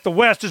that the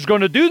West is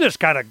going to do this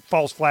kind of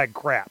false flag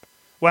crap.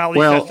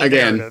 Well,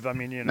 again, I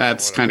mean,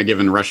 that's kind of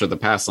giving Russia the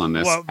pass on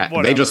this.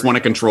 Well, they just want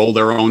to control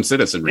their own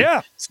citizenry.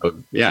 Yeah. So,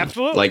 yeah,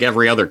 absolutely. Like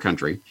every other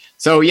country.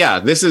 So, yeah,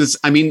 this is,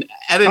 I mean,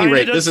 at any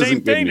rate, this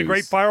isn't good news. The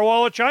Great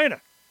Firewall of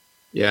China.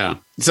 Yeah.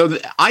 So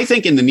I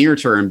think in the near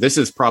term, this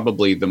is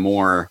probably the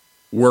more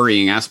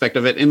worrying aspect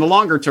of it. In the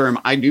longer term,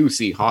 I do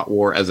see hot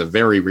war as a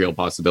very real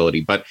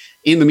possibility. But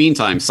in the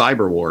meantime,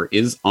 cyber war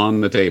is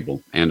on the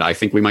table. And I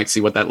think we might see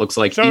what that looks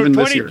like even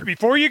this year.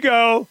 Before you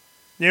go,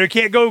 you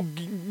can't go,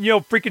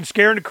 freaking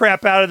scaring the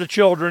crap out of the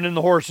children and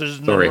the horses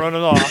and then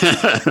running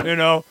off,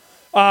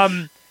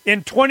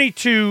 In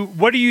 22,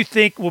 what do you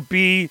think will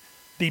be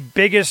the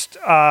biggest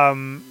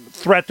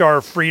threat to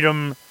our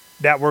freedom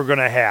that we're going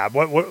to have?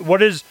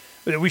 What is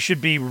that we should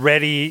be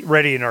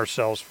readying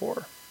ourselves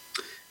for?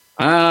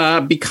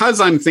 Because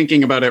I'm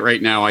thinking about it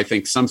right now, I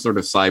think some sort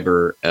of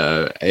cyber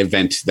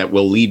event that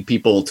will lead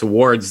people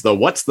towards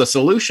what's the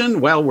solution?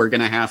 Well, we're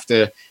going to have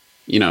to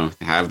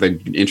have the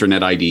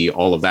internet ID,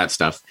 all of that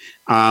stuff.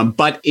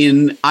 But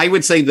I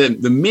would say the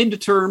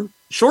midterm,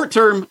 short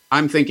term,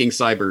 I'm thinking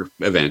cyber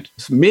event.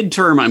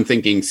 Midterm, I'm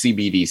thinking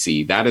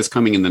CBDC. That is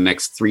coming in the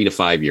next 3 to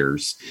 5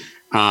 years.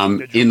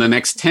 In the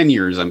next 10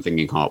 years, I'm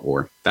thinking hot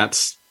war.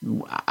 That's,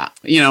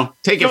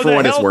 take it for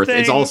what it's worth.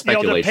 It's all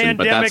speculation,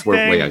 but that's the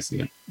way I see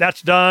it.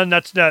 That's done.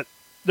 That's not,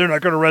 they're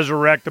not going to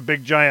resurrect the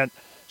big giant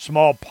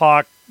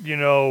smallpox,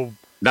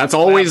 That's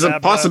always a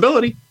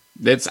possibility.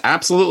 It's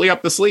absolutely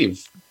up the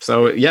sleeve.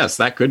 So, yes,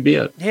 that could be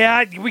it.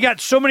 Yeah, we got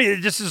so many.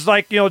 This is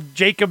like,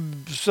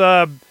 Jacob's,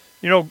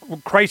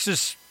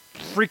 crisis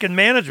freaking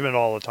management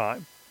all the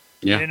time.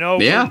 Yeah.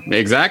 Yeah,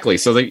 exactly.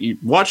 So you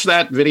watch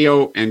that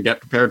video and get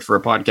prepared for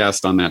a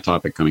podcast on that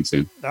topic coming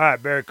soon. All right,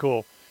 very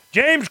cool.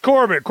 James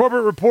Corbett,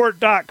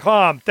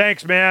 CorbettReport.com.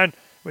 Thanks, man.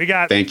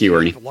 Thank you,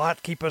 Ernie. A lot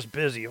to keep us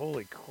busy.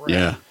 Holy crap.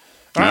 Yeah.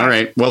 All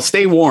right. Well,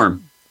 stay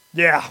warm.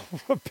 Yeah.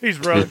 Peace,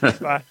 brother.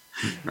 Bye.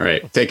 All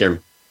right. Take care.